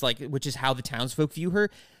that is like, which is how the townsfolk view her.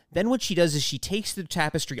 Then what she does is she takes the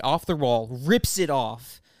tapestry off the wall, rips it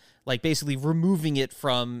off, like basically removing it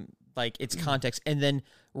from like its context, and then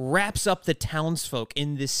wraps up the townsfolk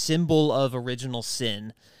in this symbol of original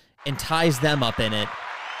sin and ties them up in it.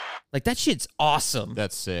 Like, that shit's awesome.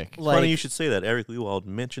 That's sick. Like, Funny you should say that. Eric Lewald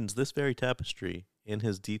mentions this very tapestry in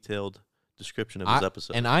his detailed description of his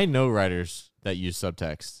episode. And I know writers that use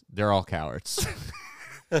subtext. They're all cowards.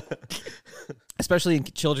 especially in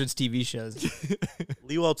children's TV shows.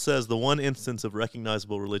 Lewald says the one instance of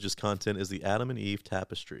recognizable religious content is the Adam and Eve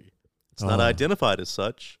tapestry. It's not identified as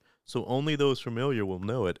such, so only those familiar will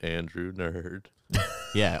know it, Andrew Nerd.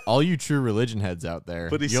 Yeah, all you true religion heads out there.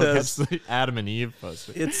 But he you'll says- catch the Adam and Eve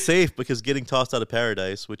poster. It's safe because getting tossed out of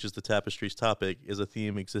paradise, which is the tapestry's topic, is a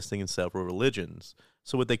theme existing in several religions.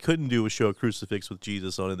 So what they couldn't do was show a crucifix with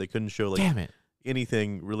Jesus on it. They couldn't show Damn it.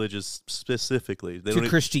 anything religious specifically. They To don't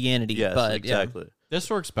Christianity, Yes, but exactly. This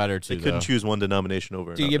works better too. They couldn't though. choose one denomination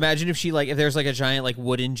over Do another. you imagine if if there's like a giant like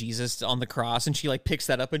wooden Jesus on the cross and she like picks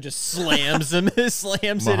that up and just slams him,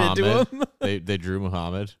 slams it into Muhammad. him They drew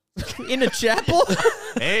Muhammad. in a chapel?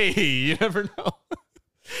 Hey, you never know.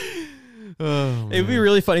 Oh, It would be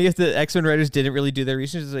really funny if the X-Men writers didn't really do their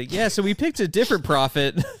research. It's like, yeah, so we picked a different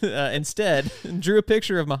prophet instead and drew a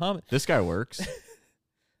picture of Muhammad. this guy works.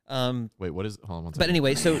 Um, Wait, what is? Hold on one second. but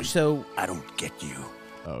anyway, so I don't get you.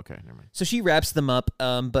 Oh, okay, never mind. So she wraps them up,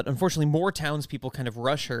 but unfortunately more townspeople kind of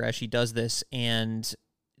rush her as she does this, and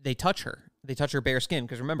they touch her. They touch her bare skin,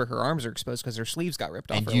 because remember, her arms are exposed because her sleeves got ripped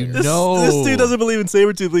off And earlier. you This, No. this dude doesn't believe in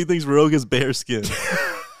Sabretooth, but he thinks Rogue is bare skin.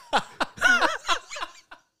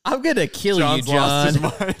 I'm going to kill John's you, John. lost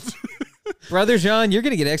his mind. Brother John, you're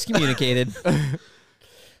going to get excommunicated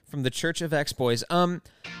from the Church of X-Boys.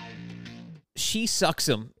 She sucks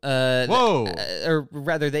him. Whoa. Or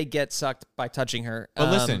rather, they get sucked by touching her. But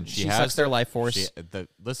listen, she has sucks their to- life force.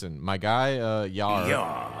 Listen, my guy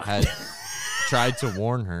Yar had tried to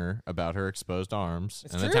warn her about her exposed arms,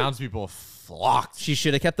 It's and true. the townspeople flocked She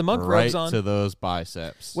should have kept the monk right robes on. to those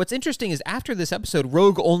biceps. What's interesting is after this episode,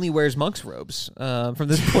 Rogue only wears monk's robes from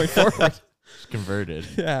this point forward. She's converted.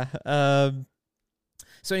 Yeah.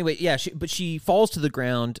 So anyway, yeah, she falls to the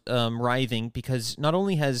ground, writhing, because not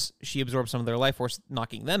only has she absorbed some of their life force,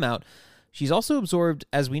 knocking them out, she's also absorbed,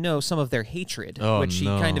 as we know, some of their hatred, Oh, which she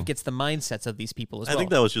no. kind of gets the mindsets of these people as I well.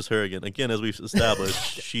 think that was just her again. Again, as we've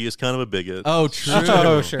established, she is kind of a bigot. Oh, true.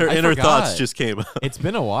 Oh, sure. Her I inner forgot. thoughts just came out. It's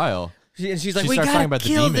been a while. And she's like, She we starts gotta talking about the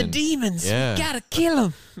kill the demon. demons. Yeah. We gotta kill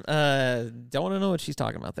them. Don't want to know what she's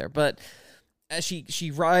talking about there. But as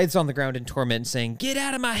she writhes on the ground in torment, saying, "Get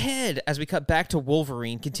out of my head!" As we cut back to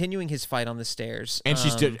Wolverine continuing his fight on the stairs, and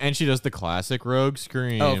she does the classic rogue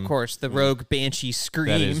scream. Oh, of course, the rogue banshee scream.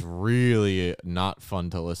 That is really not fun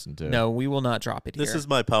to listen to. No, we will not drop it here. This is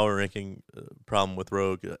my power ranking problem with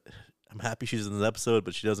Rogue. I'm happy she's in this episode,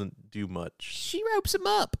 but she doesn't do much. She ropes him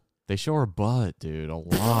up. They show her butt, dude, a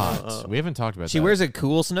lot. We haven't talked about that. She wears a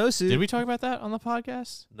cool snowsuit. Did we talk about that on the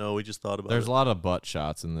podcast? No, we just thought about it. There's a lot of butt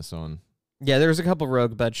shots in this one. Yeah, there was a couple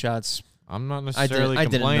rogue butt shots. I'm not necessarily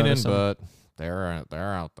complaining, but they're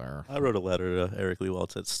out there. I wrote a letter to Eric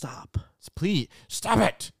Lewald that said, "Stop. Please, stop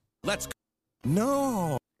it." Let's go.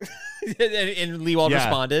 No. And Lewald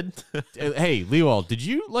responded. Hey, Lewald,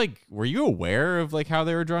 were you aware of how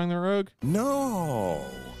they were drawing the rogue? No.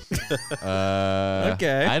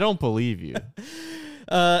 Okay. I don't believe you.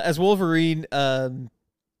 As Wolverine,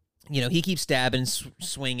 he keeps stabbing,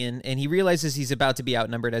 swinging, and he realizes he's about to be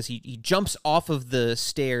outnumbered as he jumps off of the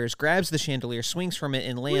stairs, grabs the chandelier, swings from it,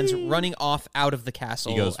 and lands running off out of the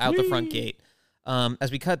castle, out the front gate.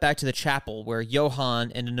 As we cut back to the chapel where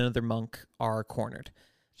Johann and another monk are cornered.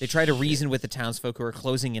 They try to reason with the townsfolk who are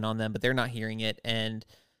closing in on them, but they're not hearing it, and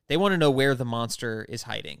they want to know where the monster is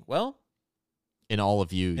hiding. Well, in all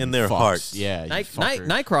of you. In their hearts. Yeah.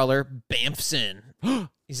 Nightcrawler bamfs in.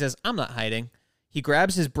 He says, "I'm not hiding." He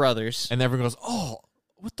grabs his brothers. And everyone goes, "Oh,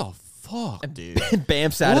 what the fuck, dude?" And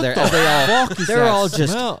bamfs out of there. They're all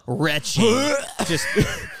just retching. Just...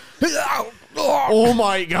 Oh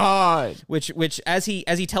my god! Which as he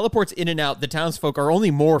teleports in and out, the townsfolk are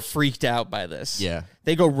only more freaked out by this. Yeah,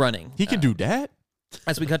 they go running. He can do that.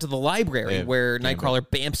 As we cut to the library where Nightcrawler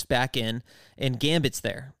bamps back in, and Gambit's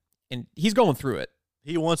there, and he's going through it.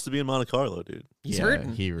 He wants to be in Monte Carlo, dude. He's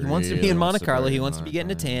hurting. He wants to be in Monte Carlo. He wants to be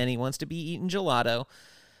getting a tan. He wants to be eating gelato.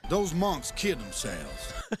 Those monks kid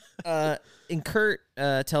themselves. And Kurt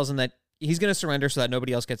tells him that he's going to surrender so that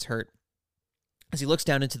nobody else gets hurt. As he looks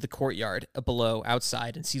down into the courtyard below,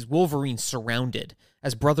 outside, and sees Wolverine surrounded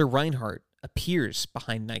as Brother Reinhardt appears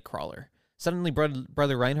behind Nightcrawler. Suddenly,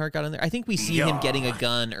 Brother Reinhardt got in there. I think we see him getting a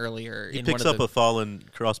gun earlier. He picks up a fallen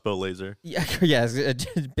crossbow laser. Yeah, a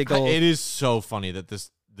big old... It is so funny that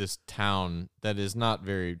this town that is not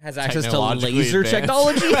very has access to laser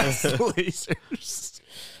technology. Lasers.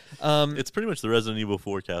 It's pretty much the Resident Evil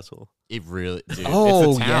 4 castle. It really, dude. Oh,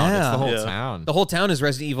 it's the town. yeah. It's the whole town. The whole town is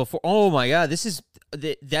Resident Evil 4. Oh my god,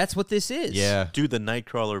 that's what this is. Yeah. Do the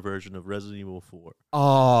Nightcrawler version of Resident Evil 4.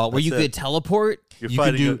 Oh, where you could teleport? You're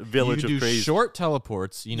fighting a village of crazy. Short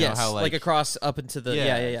teleports, you know how like across up into the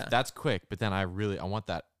yeah. That's quick, but then I want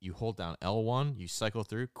that. You hold down L1, you cycle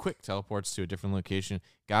through, quick teleports to a different location.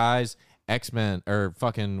 Guys, X-Men or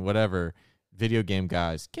fucking whatever, video game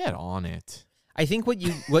guys, get on it. I think what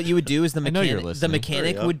you would do is the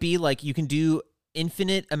mechanic Hurry would be like you can do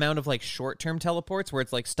infinite amount of like short-term teleports where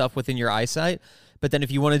it's like stuff within your eyesight, but then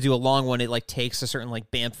if you want to do a long one, it like takes a certain like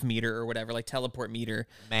BAMF meter or whatever, like teleport meter.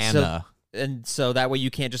 Mana. So that way you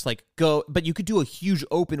can't just like go, but you could do a huge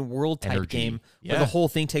open world type game where the whole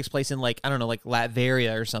thing takes place in like, I don't know, like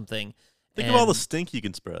Latveria or something. Think of all the stink you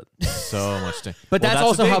can spread. So much stink. But that's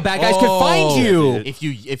also how bad guys can find you.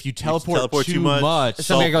 If you teleport too much,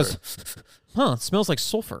 somebody goes, "Huh, it smells like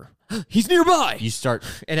sulfur. He's nearby." You start,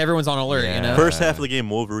 and everyone's on alert. Yeah. You know, first half of the game,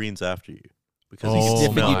 Wolverine's after you because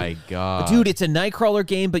oh my god, dude, it's a Nightcrawler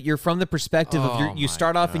game, but you're from the perspective of you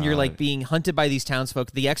start off and you're like being hunted by these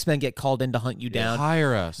townsfolk. The X-Men get called in to hunt you down.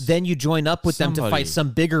 Hire us. Then you join up with them to fight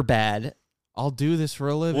some bigger bad. I'll do this for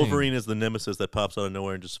a living. Wolverine is the nemesis that pops out of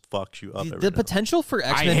nowhere and just fucks you up. The potential for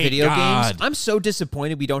X-Men video games. I'm so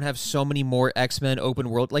disappointed we don't have so many more X-Men open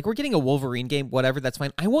world. Like, we're getting a Wolverine game, whatever, that's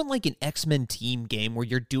fine. I want like an X-Men team game where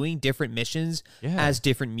you're doing different missions as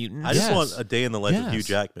different mutants. I just want a day in the life of Hugh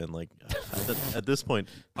Jackman. Like, at this point.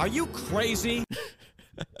 Are you crazy?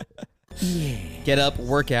 Get up,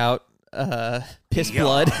 work out, piss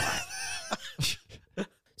blood.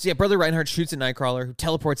 So yeah, Brother Reinhardt shoots at Nightcrawler, who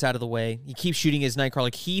teleports out of the way. He keeps shooting as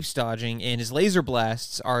Nightcrawler keeps dodging, and his laser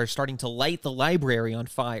blasts are starting to light the library on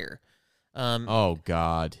fire. Oh,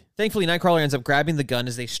 God. Thankfully, Nightcrawler ends up grabbing the gun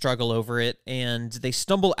as they struggle over it, and they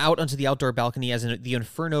stumble out onto the outdoor balcony as the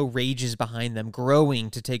Inferno rages behind them, growing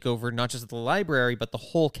to take over not just the library, but the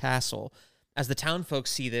whole castle. As the town folks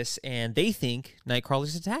see this, and they think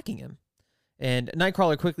Nightcrawler's attacking him. And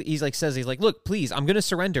Nightcrawler quickly, says, look, please, I'm going to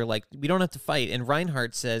surrender. Like, we don't have to fight. And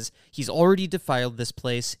Reinhardt says he's already defiled this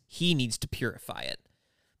place. He needs to purify it.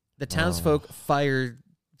 The townsfolk fire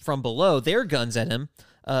from below their guns at him.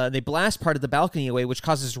 They blast part of the balcony away, which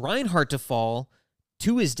causes Reinhardt to fall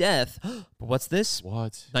to his death. But what's this?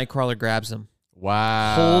 What? Nightcrawler grabs him.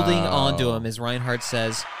 Wow. Holding onto him as Reinhardt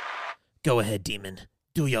says, "Go ahead, demon.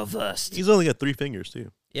 Do your worst. He's only got 3 fingers,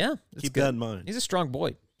 too. Yeah. Keep that in mind. He's a strong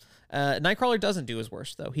boy. Nightcrawler doesn't do his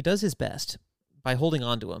worst, though. He does his best by holding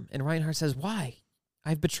on to him. And Reinhardt says, why?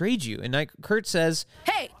 I've betrayed you. And Kurt says,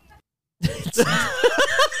 Hey!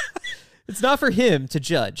 It's not for him to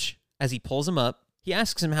judge. As he pulls him up, he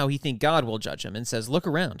asks him how he thinks God will judge him and says, look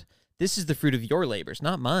around. This is the fruit of your labors,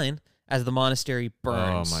 not mine, as the monastery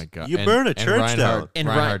burns. Oh, my God. You burn a church down. And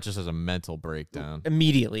Reinhardt just has a mental breakdown.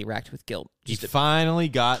 Immediately racked with guilt. He finally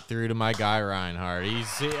got through to my guy, Reinhardt.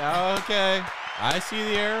 Okay. I see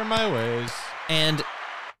the error in my ways. And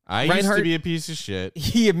I used to be a piece of shit.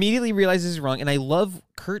 He immediately realizes he's wrong. And I love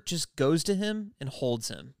Kurt just goes to him and holds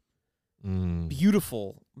him.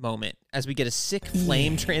 Beautiful moment as we get a sick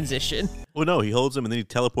flame transition. Well, no, he holds him and then he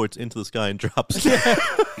teleports into the sky and drops.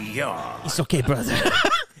 It's okay, brother.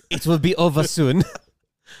 It will be over soon.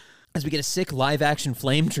 As we get a sick live-action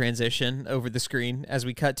flame transition over the screen as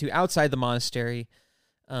we cut to outside the monastery.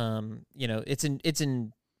 It's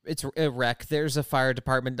a wreck. There's a fire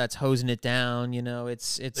department that's hosing it down.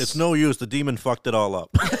 It's no use. The demon fucked it all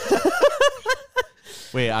up.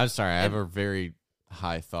 Wait, I'm sorry. I have a very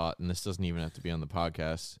high thought, and this doesn't even have to be on the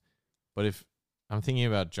podcast. But if I'm thinking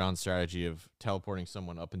about John's strategy of teleporting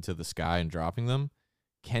someone up into the sky and dropping them,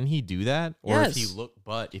 can he do that? Or yes.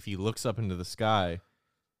 if he looks up into the sky,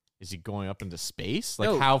 is he going up into space? Like,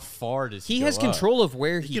 No. How far does he go has up? control of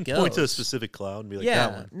where he You can goes. point to a specific cloud and be like,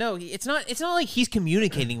 that one. No, it's not like he's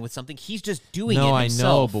communicating with something. He's just doing it No, I know,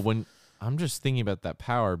 himself. but when I'm just thinking about that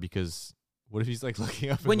power, because what if he's like looking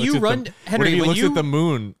up? When and you looks at run, the, Henry, what if he when looks you at the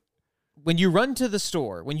moon? When you run to the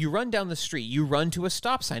store, when you run down the street, you run to a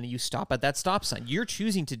stop sign and you stop at that stop sign. You're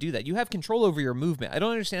choosing to do that. You have control over your movement. I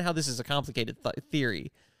don't understand how this is a complicated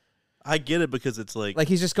theory. I get it because it's like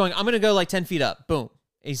He's just going, I'm going to go like 10 feet up. Boom.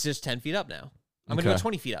 He's just 10 feet up now. I'm going to go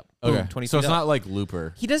 20 feet up. Boom, Okay, 20 so feet it's up. not like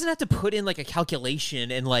Looper. He doesn't have to put in like a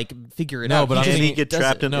calculation and like figure it No, out. but I'm can thinking- he get does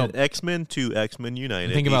trapped it- in no. an X-Men to X-Men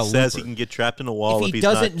United? Think He about says Looper. he can get trapped in a wall if he he's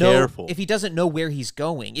doesn't not know, careful. if he doesn't know where he's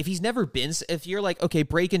going, if he's never been, if you're like, okay,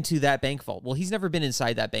 break into that bank vault. Well, he's never been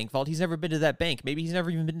inside that bank vault. He's never been to that bank. Maybe he's never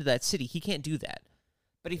even been to that city. He can't do that.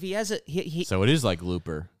 But if he has So it is like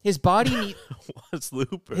Looper. his body What's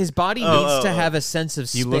Looper? his body needs to have a sense of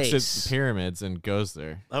He space. looks at the pyramids and goes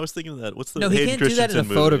there. I was thinking of that. What's the No, he Hayden can't do that in a Christensen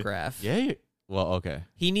movie? photograph. Yeah. Well, okay.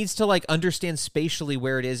 He needs to like understand spatially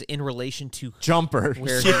where it is in relation to Jumper.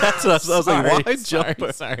 Where- Yeah, that's what I was like, why Sorry,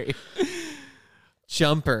 Jumper? Sorry.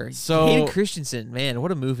 Jumper. So- Hayden Christensen, man,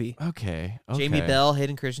 what a movie. Okay. Jamie Bell,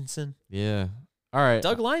 Hayden Christensen. Yeah. All right.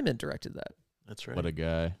 Doug Liman directed that. That's right. What a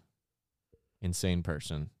guy. Insane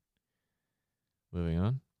person.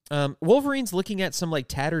 Moving on. Wolverine's looking at some like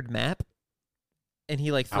tattered map, and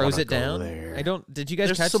he like throws wanna it go down. there. Did you guys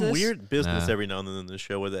There's catch some this? weird business Nah. every now and then in this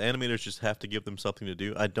show where the animators just have to give them something to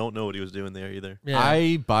do. I don't know what he was doing there either. Yeah.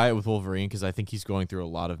 I buy it with Wolverine because I think he's going through a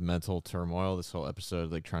lot of mental turmoil this whole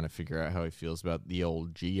episode, like trying to figure out how he feels about the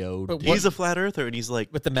old Geo. But He's a flat earther, and he's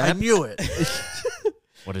like, With the I map? knew it.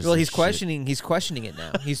 What is Well, this he's shit? questioning. He's questioning it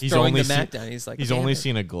now. He's He's throwing only the map seen- down. He's like, He's "Damn only it."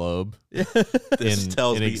 seen a globe This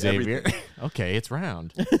tells in me Xavier. everything. Okay, it's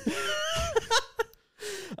round.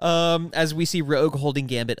 As we see Rogue holding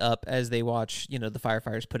Gambit up as they watch, the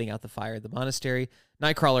firefighters putting out the fire at the monastery.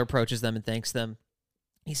 Nightcrawler approaches them and thanks them.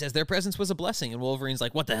 He says their presence was a blessing, and Wolverine's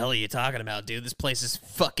like, "What the hell are you talking about, dude? This place is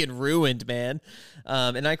fucking ruined, man."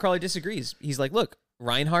 And Nightcrawler disagrees. He's like, "Look,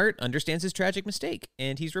 Reinhardt understands his tragic mistake,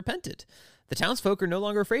 and he's repented. The townsfolk are no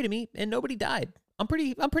longer afraid of me, and nobody died. I'm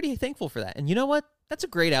pretty thankful for that. And you know what? That's a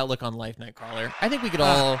great outlook on life, Nightcrawler. I think we could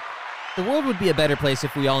all. The world would be a better place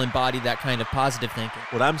if we all embodied that kind of positive thinking."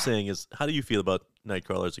 What I'm saying is, how do you feel about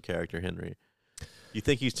Nightcrawler as a character, Henry? You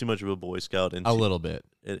think he's too much of a Boy Scout? And A little bit.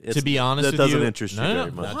 it's- To be honest that with doesn't you, interest you no,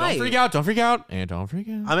 very much. Why? Don't freak out. Don't freak out. And don't freak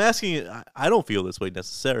out. I'm asking. I don't feel this way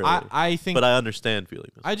necessarily. I think. but I understand feeling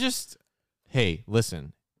this. I just. Hey,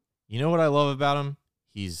 listen. You know what I love about him?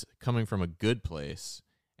 He's coming from a good place,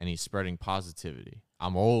 and he's spreading positivity.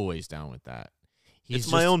 I'm always down with that. It's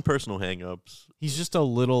my own personal hang-ups. He's just a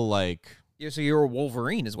little like. So you're a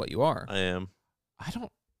Wolverine, is what you are. I am.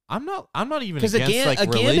 I'm not even Because against like a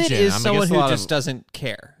religion. Gambit is I'm someone against a who lot just of, doesn't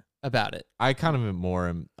care about it. I kind of am more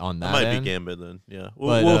on that I might end. be Gambit then. Yeah,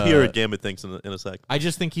 But, we'll hear what Gambit thinks in a sec. I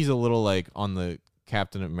just think he's a little like on the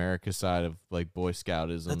Captain America side of like Boy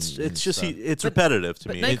Scoutism. It's and just stuff. it's repetitive to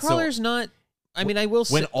But me. It's Nightcrawler's not I mean, I will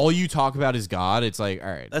say, when all you talk about is God, it's like, all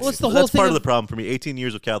right. it's the whole that's thing part of the problem for me. 18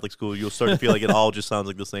 years of Catholic school, you'll start to feel like it all just sounds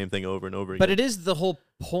like the same thing over and over again. But it is the whole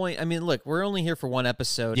point. I mean, look, we're only here for one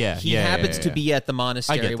episode. Yeah, he happens to be at the I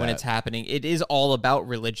monastery get when that. it's happening. It is all about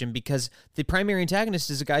religion because the primary antagonist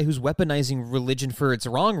is a guy who's weaponizing religion for its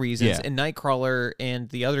wrong reasons, Yeah. and Nightcrawler and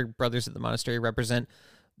the other brothers at the monastery represent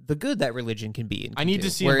the good that religion can be. And I can need do.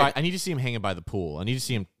 to see him. I need to see him hanging by the pool. I need to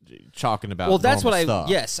see him talking about. Well, that's what stuff.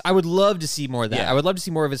 Yes, I would love to see more of that. Yeah. I would love to see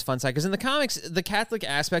more of his fun side because in the comics, the Catholic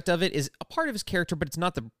aspect of it is a part of his character, but it's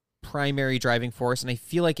not the primary driving force. And I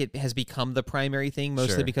feel like it has become the primary thing,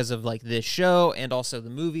 mostly Sure. because of like this show and also the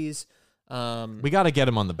movies. We got to get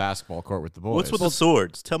him on the basketball court with the boys. What's with the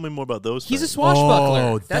swords? Tell me more about those. He's a things. swashbuckler.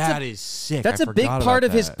 Oh, That's that is sick. That's I a big forgot part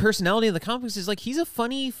about of his that. personality in the comics. Is like he's a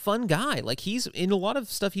funny, fun guy. Like he's in a lot of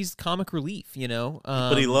stuff. He's comic relief, you know.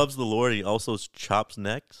 But he loves the Lord. He also chops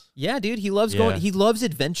necks. Yeah, dude. He loves Yeah. going. He loves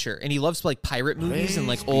adventure, and he loves like pirate movies and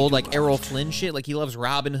like old like Errol Flynn shit. Like he loves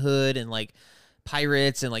Robin Hood and like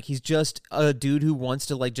pirates, and like he's just a dude who wants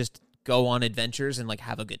to like just go on adventures and like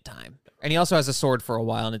have a good time. And he also has a sword for a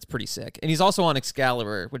while, and it's pretty sick. And he's also on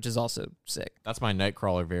Excalibur, which is also sick. That's my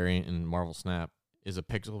Nightcrawler variant in Marvel Snap. Is a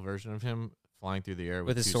pixel version of him flying through the air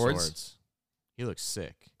with his two swords? He looks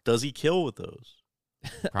sick. Does he kill with those?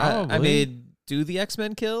 Probably. I mean, do the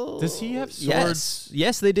X-Men kill? Does he have swords?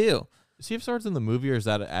 Yes, they do. Does he have swords in the movie, or is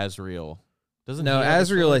that Azrael? Doesn't No, he have a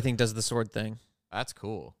Azrael, sword? I think, does the sword thing. That's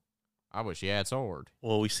cool. I wish he had sword.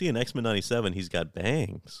 Well, we see in X-Men 97, he's got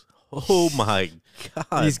bangs. Oh my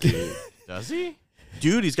God, He's dude. Does he?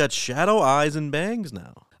 Dude, he's got shadow eyes and bangs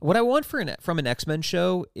now. What I want from an X-Men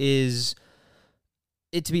show is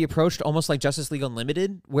it to be approached almost like Justice League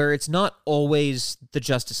Unlimited, where it's not always the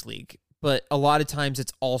Justice League, but a lot of times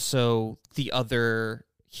it's also the other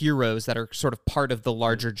heroes that are sort of part of the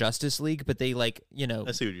larger Justice League, but they like, you know,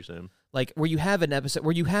 I see what you're saying. like where you have an episode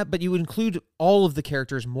where you have, but you include all of the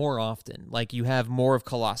characters more often. Like you have more of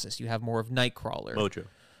Colossus, you have more of Nightcrawler. Mojo.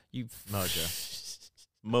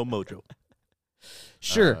 Mojo.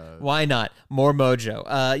 Sure, why not? More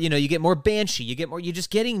Mojo. You know, you get more Banshee. You get more. You're just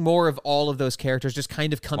getting more of all of those characters, just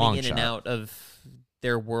kind of coming Long in shot. and out of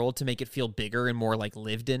their world to make it feel bigger and more like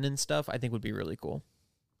lived in and stuff. I think would be really cool.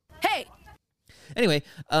 Hey, Anyway,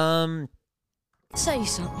 say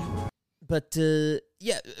something. but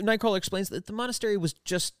yeah, Nightcrawler explains that the monastery was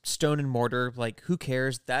just stone and mortar. Like, who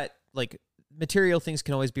cares? That like material things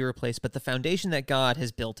can always be replaced, but the foundation that God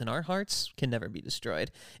has built in our hearts can never be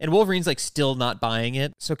destroyed. And Wolverine's like still not buying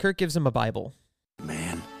it, so Kurt gives him a Bible.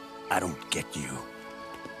 Man, I don't get you.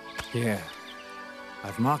 Here.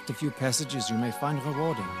 I've marked a few passages you may find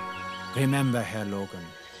rewarding. Remember, Herr Logan,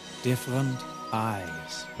 different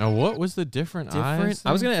eyes. Now, what was the different eyes?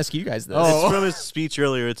 I was going to ask you guys this. It's from his speech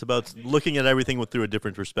earlier. It's about looking at everything through a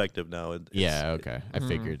different perspective now. Yeah, okay. I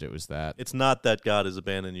figured it was that. It's not that God has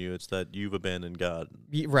abandoned you. It's that you've abandoned God.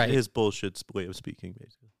 Right. His bullshit way of speaking,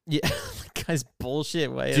 basically. Yeah, guy's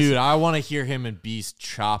bullshit way. Dude, I want to hear him and Beast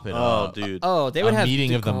chop it Oh, up. dude. Oh, they would A have meeting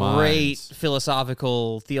the of the great minds.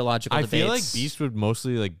 philosophical, theological I debates. feel like Beast would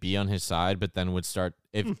mostly like be on his side, but then would start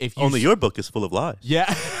if you Only your book is full of lies.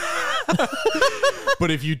 yeah. But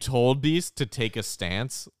if you told Beast to take a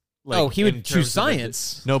stance, like he in would choose terms of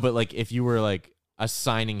science. no, but like if you were like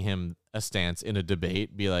assigning him a stance in a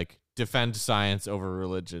debate, be like defend science over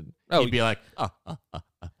religion. Oh, He'd be like,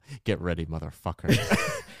 get ready, motherfucker.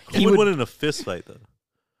 He would win in a fist fight, though.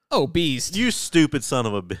 Oh, Beast. You stupid son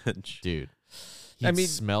of a bitch. Dude, he'd I mean-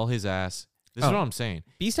 smell his ass. This is Oh. what I'm saying.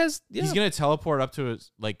 Beast has. Yeah. He's gonna teleport up to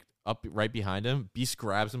his up right behind him. Beast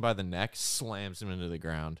grabs him by the neck, slams him into the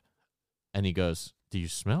ground, and he goes, "Do you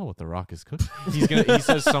smell what the Rock is cooking?" He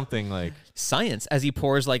says something like, science as he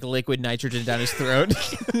pours like liquid nitrogen down his throat.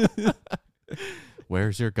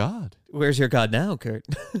 "Where's your God?" Where's your God now, Kurt?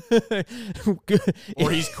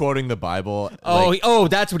 Or he's quoting the Bible. Oh,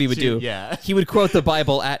 that's what he would do. Yeah. He would quote the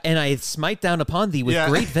Bible and I smite down upon thee with Yeah.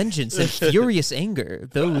 great vengeance and furious anger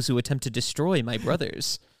those who attempt to destroy my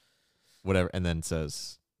brothers. whatever, and then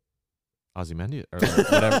says, Ozymandias, or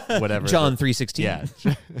like, whatever. John 3:16. Yeah.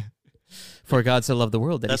 For God so loved the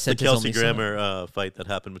world that That's he the sent his Kelsey only son. Grammer fight that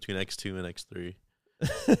happened between X2 and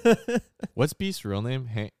X3. What's Beast's real name?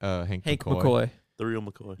 Hank Hank McCoy. McCoy. The real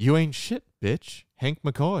McCoy. You ain't shit, bitch. Hank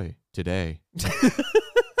McCoy today.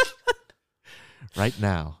 Right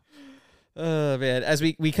now. Oh man, as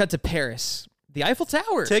we cut to Paris, the Eiffel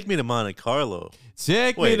Tower. Take me to Monte Carlo.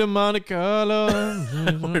 Take me Wait. to Monte Carlo.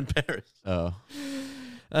 We're in Paris. Oh.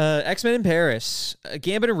 X-Men in Paris.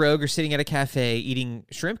 Gambit and Rogue are sitting at a cafe eating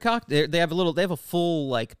shrimp cocktail. They have a full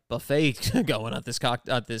like buffet going at this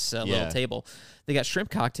little table. They got shrimp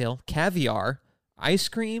cocktail, caviar. ice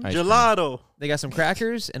cream, gelato. They got some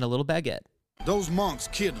crackers and a little baguette. Those monks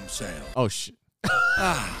killed themselves. Oh, shit.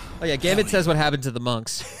 Oh, yeah, Gambit says what happened to the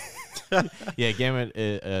monks. Yeah, Gambit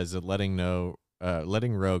is letting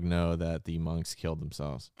Rogue know that the monks killed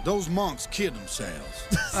themselves. Those monks killed themselves.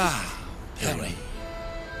 Hurry.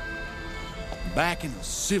 Back in a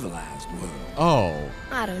civilized world. Oh.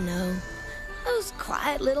 I don't know. Those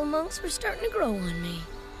quiet little monks were starting to grow on me.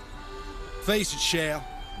 Face it, Shell.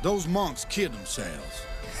 Those monks killed themselves.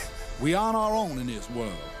 We on our own in this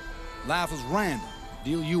world. Life is random.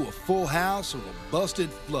 Deal you a full house or a busted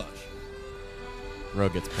flush.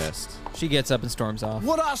 Rogue gets pissed. She gets up and storms off.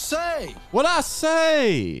 What'd I say? What'd I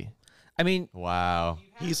say? I mean, wow.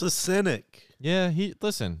 He's a cynic. Yeah, he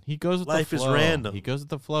goes with Life the flow. is random. He goes with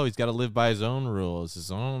the flow. He's got to live by his own rules,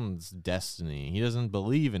 his own destiny. He doesn't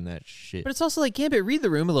believe in that shit. but it's also like Gambit, read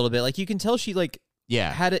the room a little bit. Like you can tell she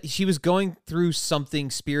she was going through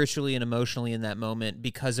something spiritually and emotionally in that moment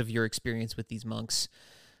because of your experience with these monks.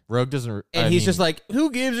 Rogue doesn't, and he's just like,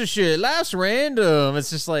 who gives a shit? Life's random.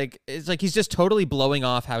 It's like he's just totally blowing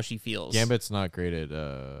off how she feels. Gambit's not great at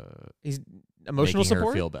he's emotional making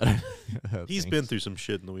support. Her feel better. He's been through some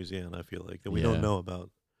shit in Louisiana, I feel like, that we don't know about.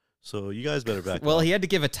 So you guys better back Well, up. he had to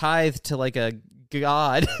give a tithe to like a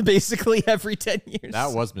god basically every 10 years.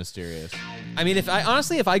 That was mysterious. I mean, if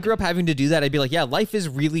I grew up having to do that, I'd be like, yeah, life is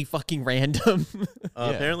really fucking random.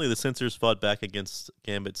 Apparently the censors fought back against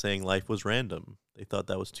Gambit saying life was random. They thought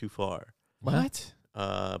that was too far. What?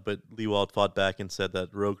 But Leewald fought back and said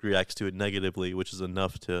that Rogue reacts to it negatively, which is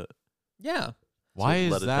enough to yeah. Why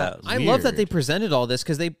is let it that? pass. I love that they presented all this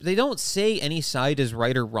because they don't say any side is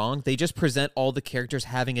right or wrong. They just present all the characters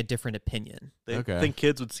having a different opinion. They think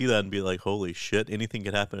kids would see that and be like, holy shit, anything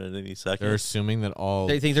could happen at any second. They're assuming that all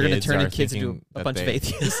They think they're going to turn are kids into thinking a that bunch of they-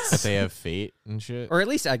 atheists. That they have fate and shit. Or at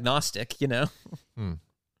least agnostic, you know?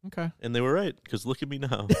 Okay. And they were right, because look at me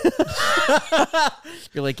now.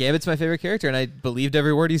 You're like, Gambit's my favorite character, and I believed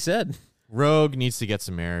every word he said. Rogue needs to get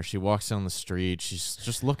some air. She walks down the street. She's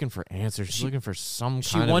just looking for answers. She's looking for some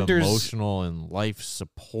kind of emotional and life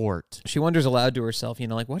support. She wonders aloud to herself, you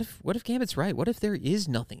know, like, what if Gambit's right? What if there is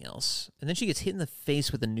nothing else? And then she gets hit in the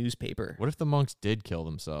face with a newspaper. What if the monks did kill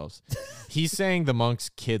themselves? He's saying the monks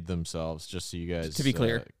killed themselves, just so you guys... To be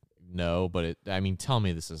clear. No, but tell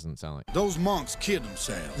me this doesn't sound like... Those monks killed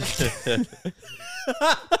themselves.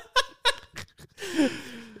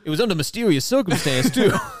 It was under mysterious circumstance,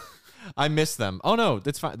 too. I miss them. Oh, no,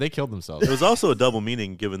 that's fine. They killed themselves. It was also a double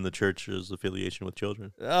meaning given the church's affiliation with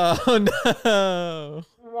children. Oh, no.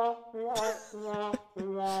 Well,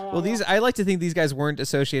 I like to think these guys weren't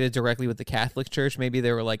associated directly with the Catholic Church. Maybe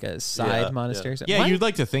they were like a side monastery. Yeah, you'd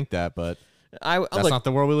like to think that, but that's not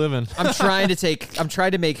the world we live in. I'm trying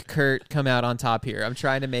to make Kurt come out on top here. I'm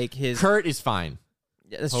trying to make his... Kurt is fine.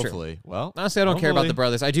 Yeah, that's hopefully. true. Well, honestly, I don't care about the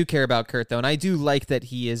brothers. I do care about Kurt, though, and I do like that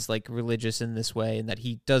he is like religious in this way, and that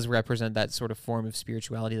he does represent that sort of form of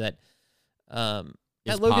spirituality that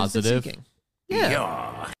that Logan's been seeking.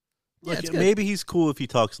 Yeah. Look, maybe he's cool if he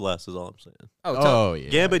talks less, is all I'm saying. Oh, yeah.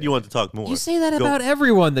 Gambit, you want to talk more. You say that about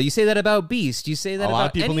everyone, though. You say that about Beast. You say that about a lot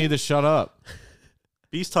of people need to shut up.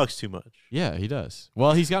 Beast talks too much. Yeah, he does.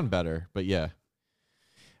 Well, he's gotten better, but yeah.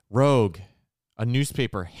 Rogue, a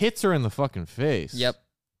newspaper hits her in the fucking face. Yep.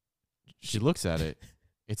 She looks at it.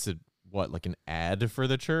 It's like an ad for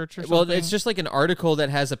the church or something? Well, it's just like an article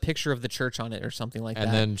that has a picture of the church on it or something like that.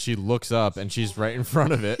 And then she looks up and she's right in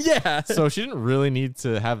front of it. Yeah. So she didn't really need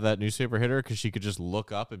to have that newspaper hit her because she could just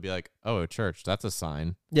look up and be like, oh, a church. That's a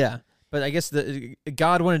sign. Yeah. But I guess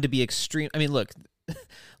God wanted to be extreme. I mean, look, a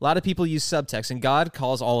lot of people use subtext, and God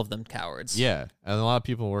calls all of them cowards. Yeah. And a lot of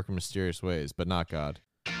people work in mysterious ways, but not God.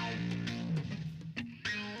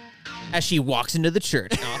 As she walks into the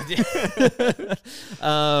church.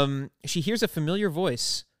 She hears a familiar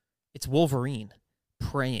voice. It's Wolverine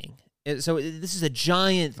praying. So this is a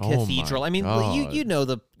giant cathedral. I mean, you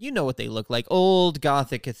know what they look like. Old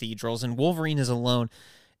Gothic cathedrals, and Wolverine is alone.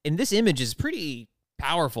 And this image is pretty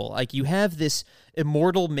powerful. Like, you have this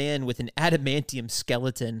immortal man with an adamantium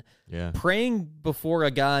skeleton praying before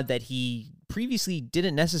a god that he previously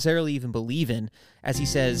didn't necessarily even believe in, as he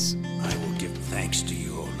says, I will give thanks to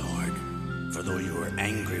you, O Lord, for though you were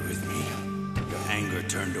angry with me, your anger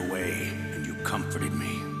turned away and you comforted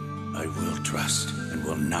me. I will trust and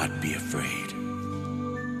will not be afraid.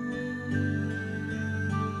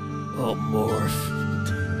 Oh,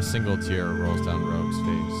 Morph. A single tear rolls down Rogue's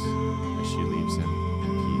face as she leaves him in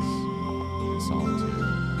peace and solitude.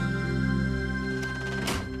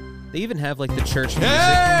 They even have like the church music.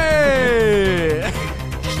 Hey!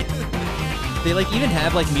 They like even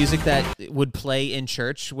have like music that would play in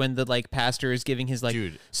church when the like pastor is giving his like.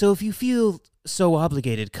 Dude. So if you feel so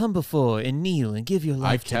obligated, come before and kneel and give your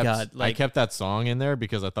life to God. I kept that song in there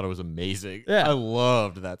because I thought it was amazing. Yeah. I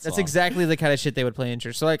loved that song. That's exactly the kind of shit they would play in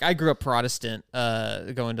church. So like I grew up Protestant,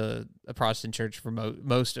 going to a Protestant church for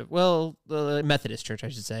most of Methodist church I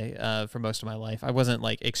should say, for most of my life. I wasn't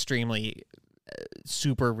like extremely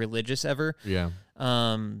super religious ever. Yeah.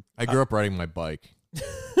 I grew up riding my bike.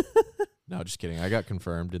 No, just kidding. I got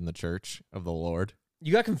confirmed in the Church of the Lord.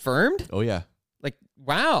 You got confirmed? Oh yeah. Like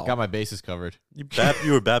wow. Got my bases covered. You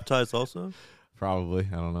were baptized also? Probably.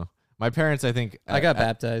 I don't know. My parents, I think I got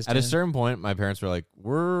baptized at a certain point. My parents were like,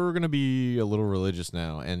 "We're gonna be a little religious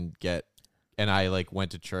now," and I like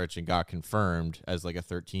went to church and got confirmed as like a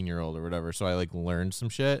 13-year-old or whatever. So I like learned some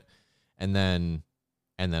shit, and then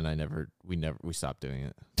we stopped doing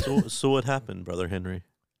it. So what happened, Brother Henry?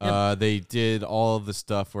 They did all of the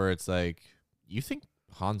stuff where it's like, you think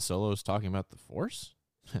Han Solo is talking about the Force?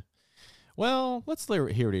 Well, let's hear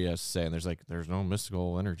what he has to say. And there's no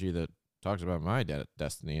mystical energy that talks about my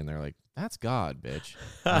destiny. And they're like, that's God, bitch.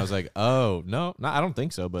 And I was like, oh, no, I don't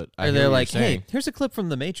think so. But I hear they're what like, you're saying. hey, here's a clip from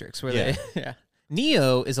The Matrix where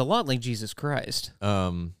Neo is a lot like Jesus Christ.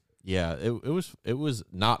 Yeah, it was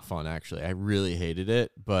not fun actually. I really hated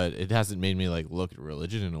it, but it hasn't made me like look at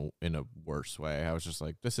religion in a worse way. I was just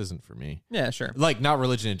like, this isn't for me. Yeah, sure. Like not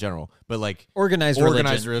religion in general, but like organized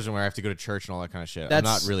religion where I have to go to church and all that kind of shit. I'm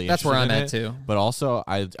not really. That's where I'm at it, too. But also,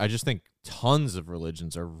 I just think tons of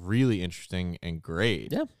religions are really interesting and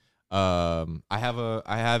great. Yeah. I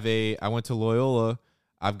went to Loyola.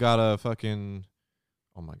 I've got a fucking,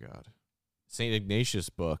 oh my God, St. Ignatius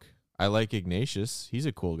book. I like Ignatius. He's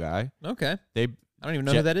a cool guy. Okay. I don't even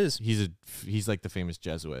know who that is. He's like the famous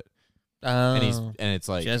Jesuit. Oh. And it's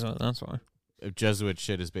like Jesuit, that's why. Jesuit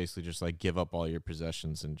shit is basically just like give up all your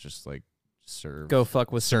possessions and just like serve. Go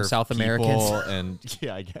fuck with some South Americans. And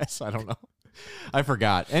yeah, I guess. I don't know. I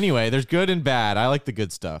forgot. Anyway, there's good and bad. I like the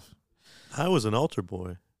good stuff. I was an altar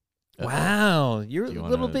boy. Wow, you're a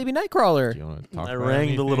little baby Nightcrawler. Do you want to talk I about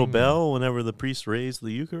rang the little anything? bell whenever the priest raised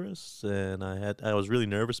the Eucharist, and I was really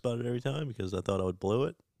nervous about it every time because I thought I would blow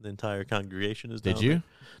it. The entire congregation is down Did you? there.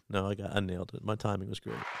 No, I nailed it. My timing was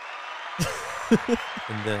great.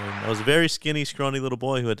 And then I was a very skinny, scrawny little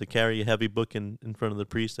boy who had to carry a heavy book in front of the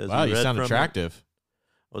priest as Wow, he you read sound from attractive.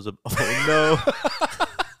 It. Oh no.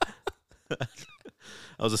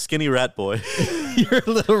 I was a skinny rat boy. You're a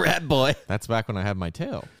little rat boy. That's back when I had my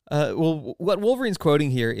tail. Well, what Wolverine's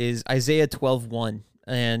quoting here is Isaiah 12:1.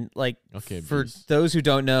 And like, for those who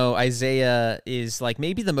don't know, Isaiah is like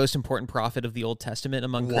maybe the most important prophet of the Old Testament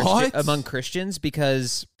among Christians,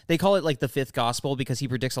 because they call it like the fifth gospel, because he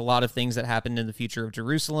predicts a lot of things that happened in the future of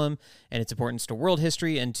Jerusalem and its importance to world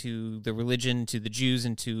history and to the religion, to the Jews,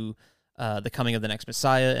 and to the coming of the next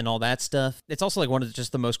Messiah and all that stuff. It's also like one of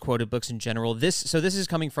just the most quoted books in general. This is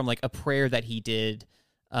coming from like a prayer that he did,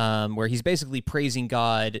 where he's basically praising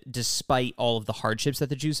God despite all of the hardships that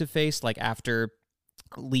the Jews have faced, like after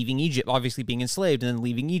leaving Egypt, obviously being enslaved, and then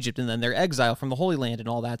leaving Egypt, and then their exile from the Holy Land and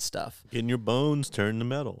all that stuff. Getting your bones turned to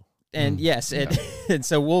metal. And yes, and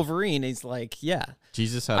so Wolverine is like, yeah,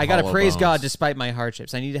 Jesus had I got to praise bones. God despite my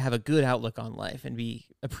hardships. I need to have a good outlook on life and be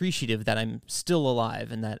appreciative that I'm still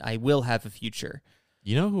alive and that I will have a future.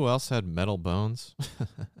 You know who else had metal bones?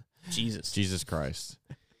 Jesus Christ.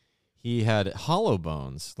 He had hollow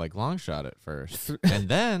bones, like Longshot at first. And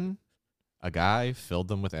then a guy filled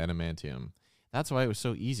them with adamantium. That's why it was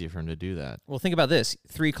so easy for him to do that. Well, think about this.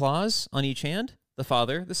 3 claws on each hand. The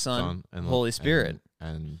Father, the Son, and the Holy Spirit.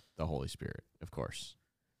 And the Holy Spirit, of course.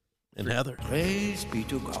 And Heather. Praise be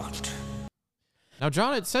to God. Now,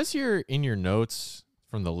 John, it says here in your notes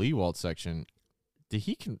from the Leewald section,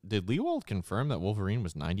 did Leewald confirm that Wolverine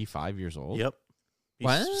was 95 years old? Yep. He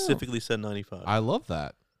specifically said 95. I love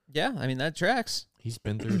that. Yeah, I mean, that tracks. He's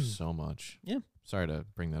been through so much. Yeah. Sorry to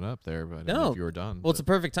bring that up there, but I didn't know if you were done. Well, it's a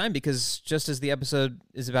perfect time, because just as the episode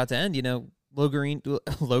is about to end, Logorine.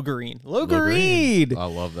 I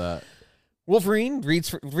love that. Wolverine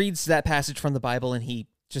reads that passage from the Bible, and he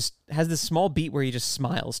just has this small beat where he just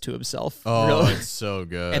smiles to himself. Oh, it's so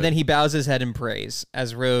good. And then he bows his head in praise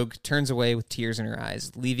as Rogue turns away with tears in her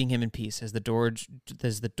eyes, leaving him in peace as the doors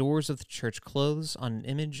of the church close on an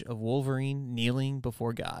image of Wolverine kneeling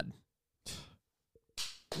before God.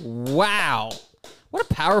 Wow. What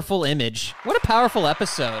a powerful image. What a powerful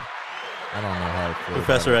episode. I don't know how to feel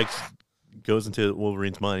Professor X goes into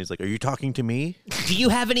Wolverine's mind. He's like, "Are you talking to me? Do you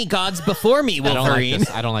have any gods before me, Wolverine?"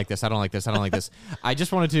 I don't like this. I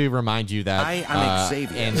just wanted to remind you that I am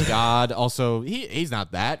Xavier. and God also he's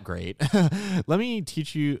not that great. Let me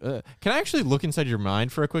teach you. Can I actually look inside your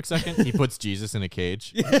mind for a quick second? He puts Jesus in a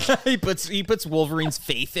cage. he puts Wolverine's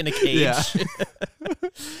faith in a cage. Yeah.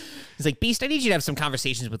 He's like, Beast, I need you to have some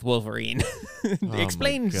conversations with Wolverine.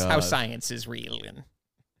 Explains how science is real.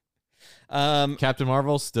 Captain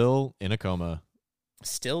Marvel still in a coma.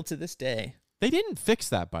 Still to this day. They didn't fix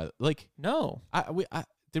that No.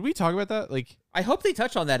 Did we talk about that? Like, I hope they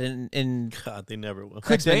touch on that in God, they never will.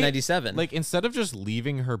 X-Men 97. Like, instead of just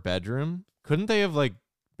leaving her bedroom, couldn't they have like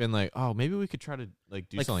been like, oh, maybe we could try to like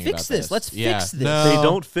do something fix about this. Let's fix this. No. They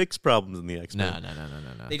don't fix problems in the X-Men. No.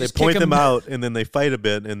 They They just point kick them 'em- out, and then they fight a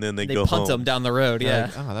bit, and then they go punt home. them down the road. They're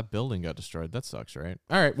Yeah. like, oh, that building got destroyed. That sucks, right?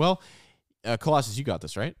 All right. Well, Colossus, you got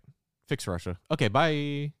this, right? Fix Russia. Okay,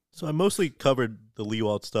 bye. So I mostly covered the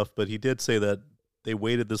Leewald stuff, but he did say that they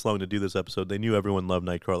waited this long to do this episode. They knew everyone loved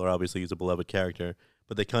Nightcrawler. Obviously, he's a beloved character,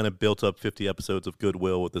 but they kind of built up 50 episodes of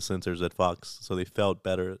goodwill with the censors at Fox, so they felt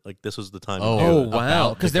better. Like this was the time. to do Oh it. wow!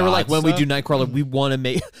 About Because the they were like, God when we stuff? do Nightcrawler, we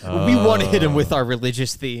want to hit him with our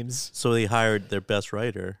religious themes. So they hired their best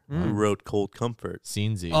writer, who wrote "Cold Comfort,"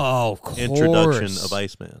 Scenesy. Oh, of course. introduction of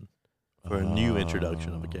Iceman, for a new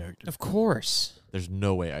introduction of a character. Of course. There's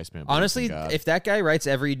no way Iceman. believes Honestly, in God. if that guy writes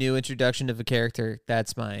every new introduction of a character,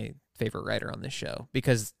 that's my favorite writer on this show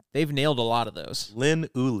because they've nailed a lot of those. Lin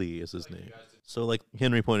Uli is his name. So, like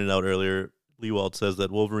Henry pointed out earlier, Leewald says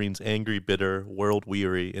that Wolverine's angry, bitter,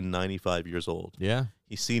 world-weary, and 95 years old. yeah.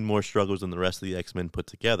 He's seen more struggles than the rest of the X-Men put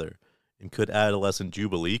together. And could adolescent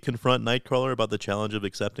Jubilee confront Nightcrawler about the challenge of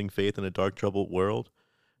accepting faith in a dark, troubled world?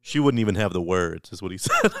 She wouldn't even have the words, is what he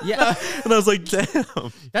said. Yeah. And I was like, damn.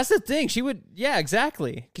 That's the thing. She would, yeah,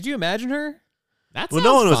 exactly. Could you imagine her? That's Well,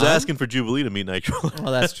 no one was asking for Jubilee to meet Nightcrawler.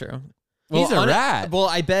 Well, that's true. He's a on it- rat. Well,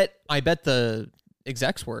 I bet the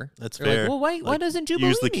execs were. That's They're fair. Like, well, why Like, doesn't Jubilee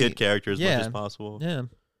use the kid meet? character as much Yeah. as possible. Yeah.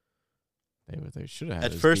 They should have had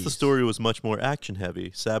At his first, the beast. story was much more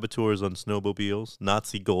action-heavy. Saboteurs on snowmobiles,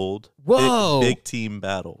 Nazi gold, Whoa. big team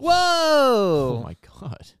battles. Whoa. Oh my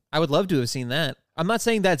God. I would love to have seen that. I'm not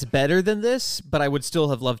saying that's better than this, but I would still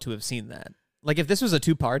have loved to have seen that. Like if this was a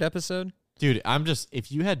 2-part episode. Dude,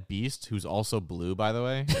 if you had Beast, who's also blue, by the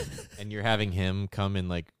way, and you're having him come and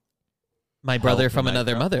like My brother help from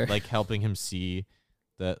another Nightcrawler- mother. like helping him see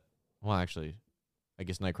that. Well, actually, I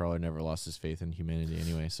guess Nightcrawler never lost his faith in humanity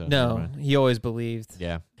anyway. So never No, mind. he always believed.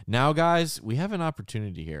 Yeah. Now, guys, we have an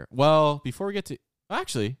opportunity here. Well, before we get to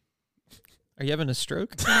actually, Are you having a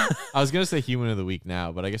stroke? I was gonna say Human of the Week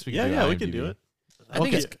now, but I guess we can. Yeah, do we can IMDb. do it. I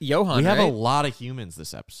think it's Johan, We have a right? lot of humans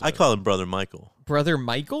this episode. I call him Brother Michael. Brother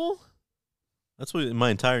Michael? That's what in my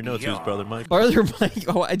entire notes. He was Brother Michael. Brother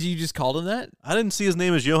Michael. Oh, you just called him that? I didn't see his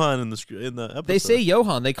name as Johan in the episode. They say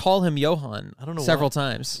Johan. They call him Johan. I don't know several why.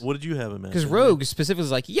 times. What did you have him as? Because Rogue specifically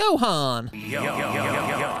was like, Johan.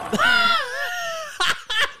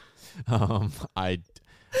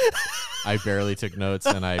 I barely took notes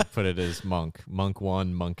and I put it as Monk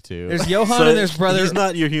 1, Monk 2. There's Johan So and there's Brother. He's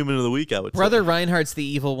not your Human of the Week, I would Brother say. Reinhardt's the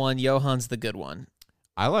evil one. Johan's the good one.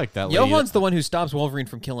 I like that lady. Johan's the one who stops Wolverine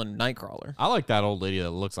from killing Nightcrawler. I like that old lady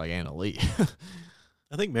that looks like Anna Lee.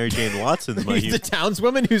 I think Mary Jane Watson's my He's the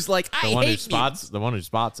townswoman who's like, I the one who hate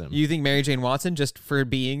spots him. you. You think Mary Jane Watson just for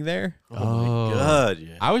being there? Oh my God,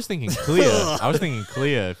 yeah. I was thinking Clea.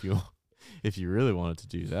 if you really wanted to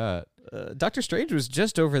do that. Doctor Strange was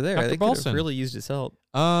just over there. Dr. They could have Balson. really used his help.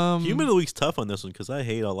 Human of the Week's tough on this one because I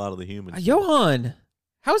hate a lot of the humans. Johan,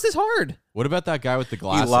 how is this hard? What about that guy with the He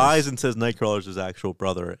glasses? lies and says Nightcrawler's his actual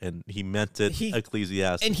brother, and he meant it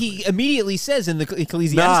ecclesiastically. And he immediately says in the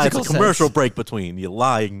ecclesiastical Nah, it's a sense- commercial break between you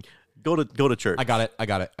lying. Go to church. I got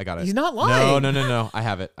it. He's not lying. No. I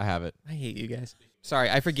have it. I hate you guys. Sorry,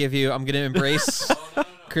 I forgive you. I'm going to embrace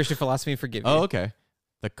Christian philosophy and forgive you. Oh, okay.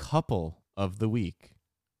 The couple of the week.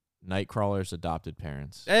 Nightcrawler's adopted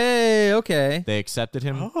parents. Hey, okay. They accepted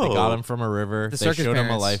him. Oh. They got him from a river. The They circus showed him a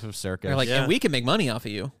parents. life of circus. They're like, Yeah. and we can make money off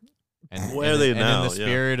of you. and, Where and- are they and now? in the Yeah.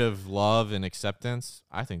 spirit of love and acceptance,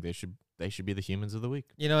 I think they should be the humans of the week.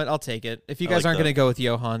 You know what? I'll take it. If you I guys like aren't that. going to go with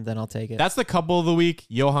Johan, then I'll take it. That's the couple of the week.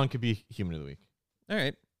 Johan could be human of the week. All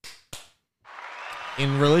right.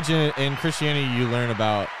 In religion, in Christianity, you learn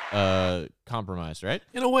about compromise, right?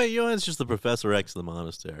 In a way, Johan's just the Professor X of the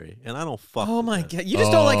monastery, and I don't fuck. Oh with my that. God. You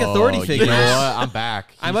just don't like authority Oh, figures. You know what? I'm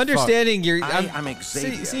back. I'm He's understanding your. I I'm am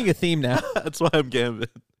Xavier. seeing a theme now. That's why I'm Gambit.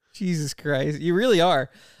 Jesus Christ. You really are.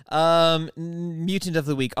 Mutant of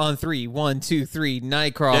the week on 3. 1, 2, 3.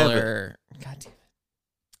 Nightcrawler. God damn it.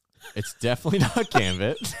 It's definitely not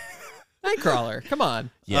Gambit. Nightcrawler. Come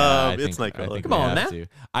on. Yeah, it's Nightcrawler. Come on, Matt.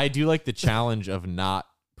 I do like the challenge of not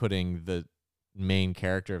putting the main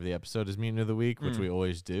character of the episode as Mutant of the Week, which we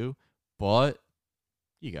always do, but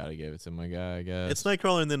you got to give it to my guy, I guess. It's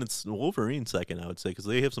Nightcrawler, and then it's Wolverine second, I would say, because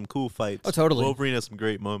they have some cool fights. Oh, totally. Wolverine has some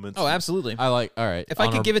great moments. Oh, absolutely. All right. If I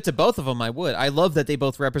could give it to both of them, I would. I love that they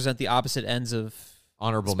both represent the opposite ends of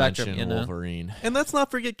honorable spectrum, mention, you know? Wolverine. And let's not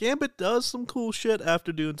forget, Gambit does some cool shit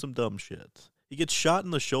after doing some dumb shit. He gets shot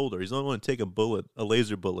in the shoulder. He's the only one to take a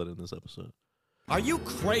laser bullet in this episode. Are you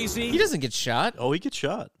crazy? He doesn't get shot. Oh, he gets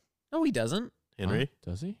shot. No, he doesn't. Henry?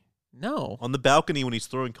 Does he? No. On the balcony when he's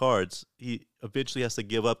throwing cards, he eventually has to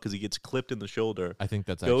give up because he gets clipped in the shoulder. I think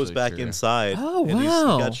that's goes actually back true. inside. Oh, and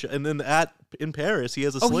wow. He got shot. And then in Paris, he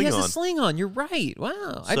has a Oh, sling he has on. a sling on. You're right.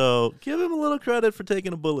 Wow. So give him a little credit for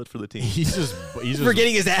taking a bullet for the team. He's just For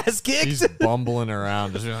getting his ass kicked. He's bumbling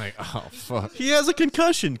around, just like, oh fuck. He has a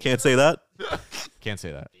concussion. Can't say that. Can't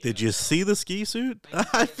say that. Did you see the ski suit?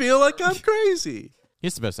 I feel like I'm crazy. He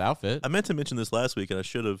has the best outfit. I meant to mention this last week, and I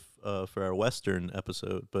should have for our Western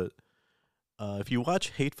episode, but if you watch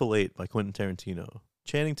Hateful Eight by Quentin Tarantino,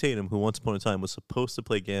 Channing Tatum, who once upon a time was supposed to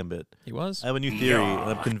play Gambit, He was? I have a new theory, and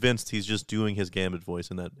I'm convinced he's just doing his Gambit voice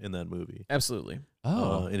in that movie. Absolutely.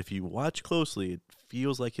 Oh, And if you watch closely, it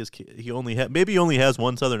feels like he only has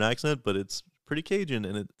one Southern accent, but it's pretty Cajun,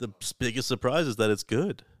 and the biggest surprise is that it's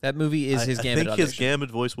good. That movie is his Gambit I think his audition. Gambit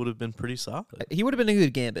voice would have been pretty solid. He would have been a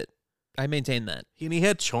good Gambit. I maintain that. And he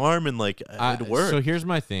had charm and it worked. So here's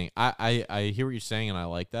my thing. I hear what you're saying, and I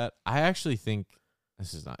like that. I actually think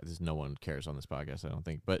this no one cares on this podcast, I don't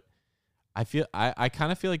think, but I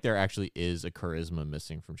kind of feel like there actually is a charisma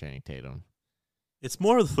missing from Channing Tatum. It's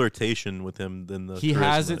more of the flirtation with him than the He charisma,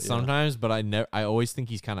 has it yeah. sometimes, but I always think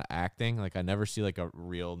he's kind of acting. Like I never see like a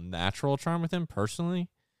real natural charm with him personally.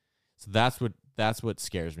 So that's what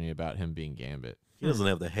scares me about him being Gambit. He doesn't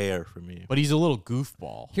have the hair for me. But he's a little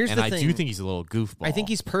goofball. Here's and the I thing. do think he's a little goofball. I think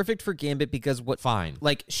he's perfect for Gambit because fine.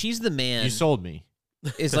 Like, She's the Man You sold me.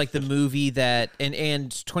 is like the movie that,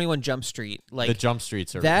 and 21 Jump Street. Like The Jump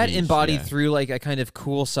Streets are that niche, embodied yeah. through like a kind of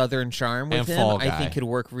cool Southern charm with And him, Fall I Guy. think could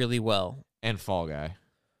work really well. And Fall Guy.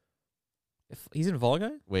 If he's in Fall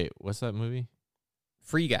Guy? Wait, what's that movie?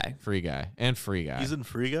 Free Guy. Free Guy. And Free Guy. He's in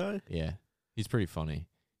Free Guy? Yeah. He's pretty funny.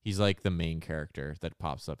 He's like the main character that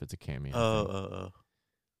pops up. It's a cameo. Oh.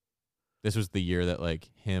 This was the year that like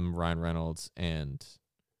him, Ryan Reynolds, and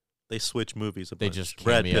They switch movies a they bunch. just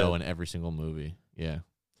Brad cameo Pitt. in every single movie. Yeah.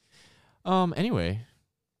 Anyway,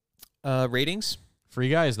 Ratings? Free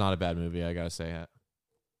Guy is not a bad movie, I gotta say that.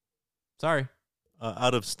 Sorry.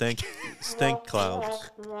 Out of stank clouds.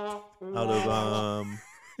 Out of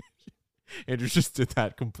Andrew just did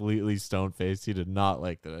that completely stone faced. He did not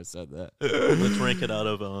like that I said that. let's rank it out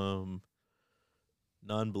of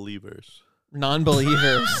non-believers.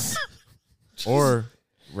 Non-believers. Or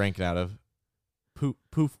rank it out of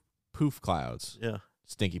poof clouds. Yeah.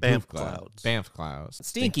 Stinky Banff poof clouds. clouds. Banff clouds.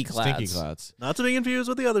 Stinky clouds. Stinky clouds. Not to be confused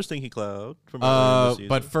with the other stinky cloud from earlier this season.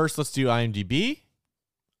 But first, let's do IMDb.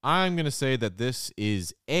 I'm going to say that this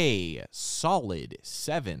is a solid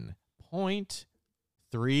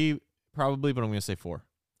 7.3, probably, but I'm going to say 4.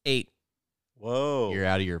 8. Whoa. You're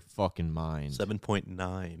out of your fucking mind.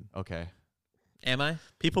 7.9. Okay. Am I?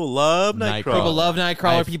 People love Nightcrawler. Nightcrawler. People love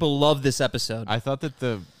Nightcrawler. I've- People love this episode. I thought that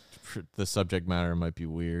the subject matter might be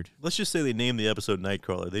weird. Let's just say they named the episode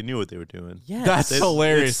Nightcrawler. They knew what they were doing. Yes. That's They-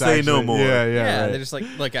 hilarious. say no actually. more. Yeah, Yeah, right. they're just like,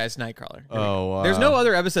 look, guys, Nightcrawler. Here we Oh, go. wow. There's no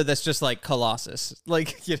other episode that's just like Colossus.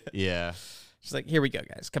 Like, you know, Yeah. just like, here we go,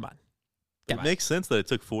 guys. Come on. It makes sense that it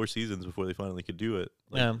took 4 seasons before they finally could do it.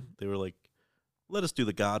 Like, Yeah. They were like, let us do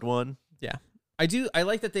the God one. Yeah. I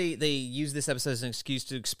like that they use this episode as an excuse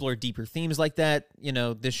to explore deeper themes like that. You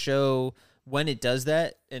know, this show, when it does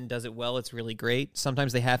that and does it well, it's really great.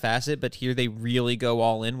 Sometimes they half-ass it, but here they really go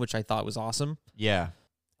all in, which I thought was awesome. Yeah.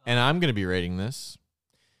 And I'm going to be rating this.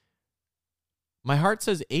 My heart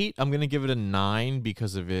says 8. I'm going to give it a 9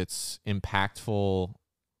 because of its impactful.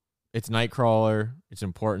 It's Nightcrawler. It's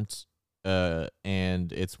important.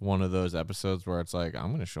 And it's one of those episodes where it's like, I'm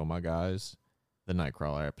going to show my guys the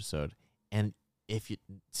Nightcrawler episode. And if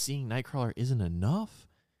seeing Nightcrawler isn't enough,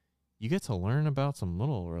 you get to learn about some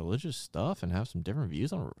little religious stuff and have some different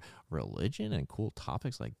views on religion and cool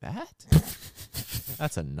topics like that.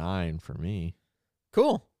 That's a 9 for me.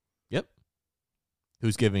 Cool. Yep.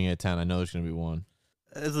 Who's giving it a 10? I know there's going to be one.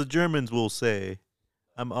 As the Germans will say,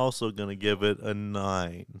 I'm also going to give it a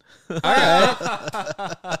 9. All right.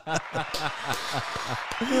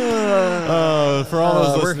 For all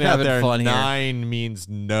those We're listening out having there, fun here. 9 means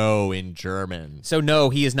no in German. So, no,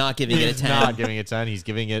 he is not giving it a He's 10. not giving it 10. He's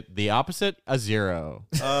giving it the opposite, a 0.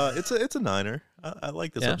 It's a 9er. I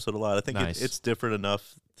like this episode a lot. I think Nice. it's different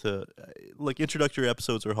enough to introductory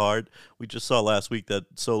episodes are hard. We just saw last week that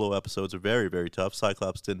solo episodes are very, very tough.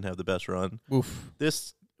 Cyclops didn't have the best run. Oof.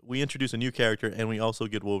 This, we introduce a new character, and we also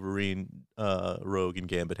get Wolverine, Rogue, and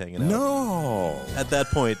Gambit hanging out. No. At that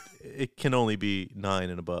point, it can only be 9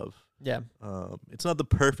 and above. Yeah. It's not the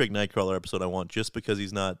perfect Nightcrawler episode I want, just because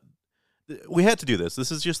he's not. We had to do this. This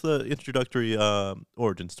is just the introductory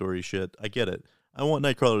origin story shit. I get it. I want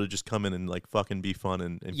Nightcrawler to just come in and fucking be fun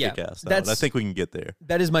and kick ass. I think we can get there.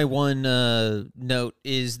 That is my one note,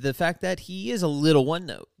 is the fact that he is a little one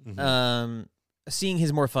note. Mm-hmm. Seeing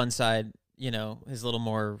his more fun side, his little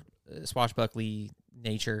more swashbuckly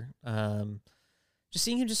nature. Just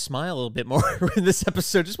seeing him just smile a little bit more in this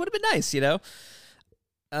episode just would have been nice,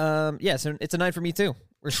 So it's a 9 for me too.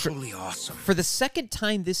 We're truly awesome. For the second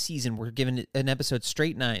time this season, we're given an episode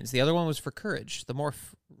straight 9s. The other one was for Courage, the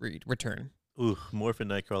Morph return. Ooh, Morph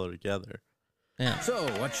and Nightcrawler together. Yeah. So,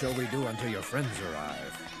 what shall we do until your friends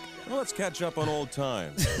arrive? Well, let's catch up on old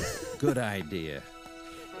times. Good idea.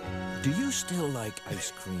 Do you still like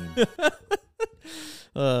ice cream?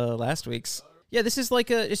 Last week's. Yeah, this is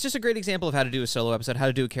it's just a great example of how to do a solo episode, how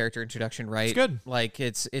to do a character introduction right.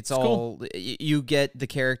 It's good. It's all cool. You get the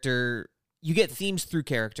character, you get themes through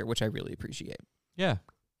character, which I really appreciate. Yeah.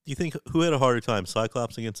 Do you think who had a harder time,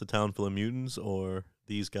 Cyclops against a town full of mutants, or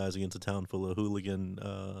these guys against a town full of hooligan?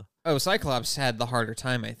 Cyclops had the harder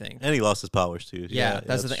time, I think. And he lost his powers too. Yeah,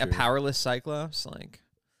 that's the thing. A powerless Cyclops,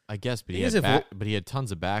 I guess, but he had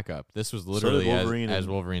tons of backup. This was literally, as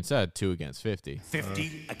Wolverine said, 2 against 50.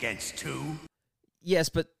 50 against 2. Yes,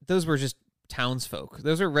 but those were just townsfolk.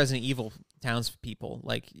 Those are Resident Evil townspeople.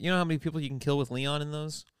 You know how many people you can kill with Leon in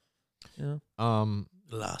those?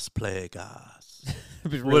 Las Plagas.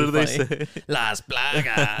 Really what do they funny. say? Las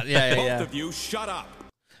Plagas. Yeah. Both of you, shut up.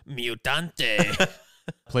 Mutante.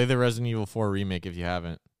 Play the Resident Evil 4 remake if you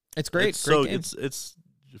haven't. It's great. It's great game. It's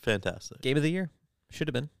fantastic. Game of the year. Should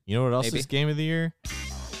have been. You know what else Maybe. is Game of the Year?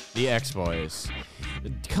 The X-Boys.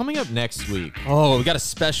 Coming up next week, Oh, we got a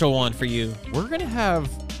special one for you. we're going to have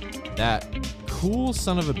that cool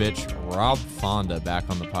son of a bitch, Rob Fonda, back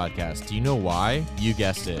on the podcast. Do you know why? You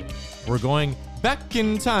guessed it. We're going back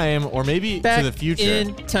in time, or maybe Back to the future.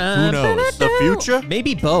 in time. Who knows? The future?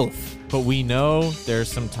 Maybe both. But we know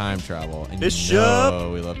there's some time travel. And Bishop! you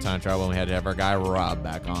know we love time travel, and we had to have our guy Rob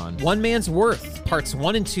back on. One Man's Worth, parts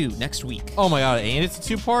 1 and 2, next week. Oh my god, and it's a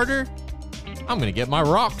 2-parter? I'm going to get my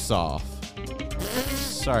rocks off.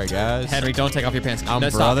 Sorry, guys. Henry, don't take off your pants. I'm No,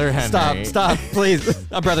 stop. Brother Henry. Stop, please.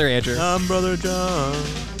 I'm Brother Andrew. I'm Brother John.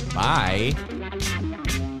 Bye.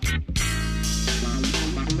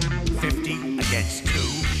 50 against 2.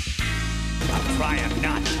 I'm trying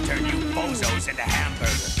not to turn you bozos into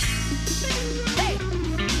hamburgers. Hey!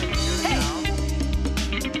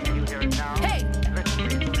 Hey!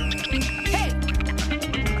 Hey!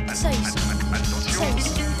 Say something.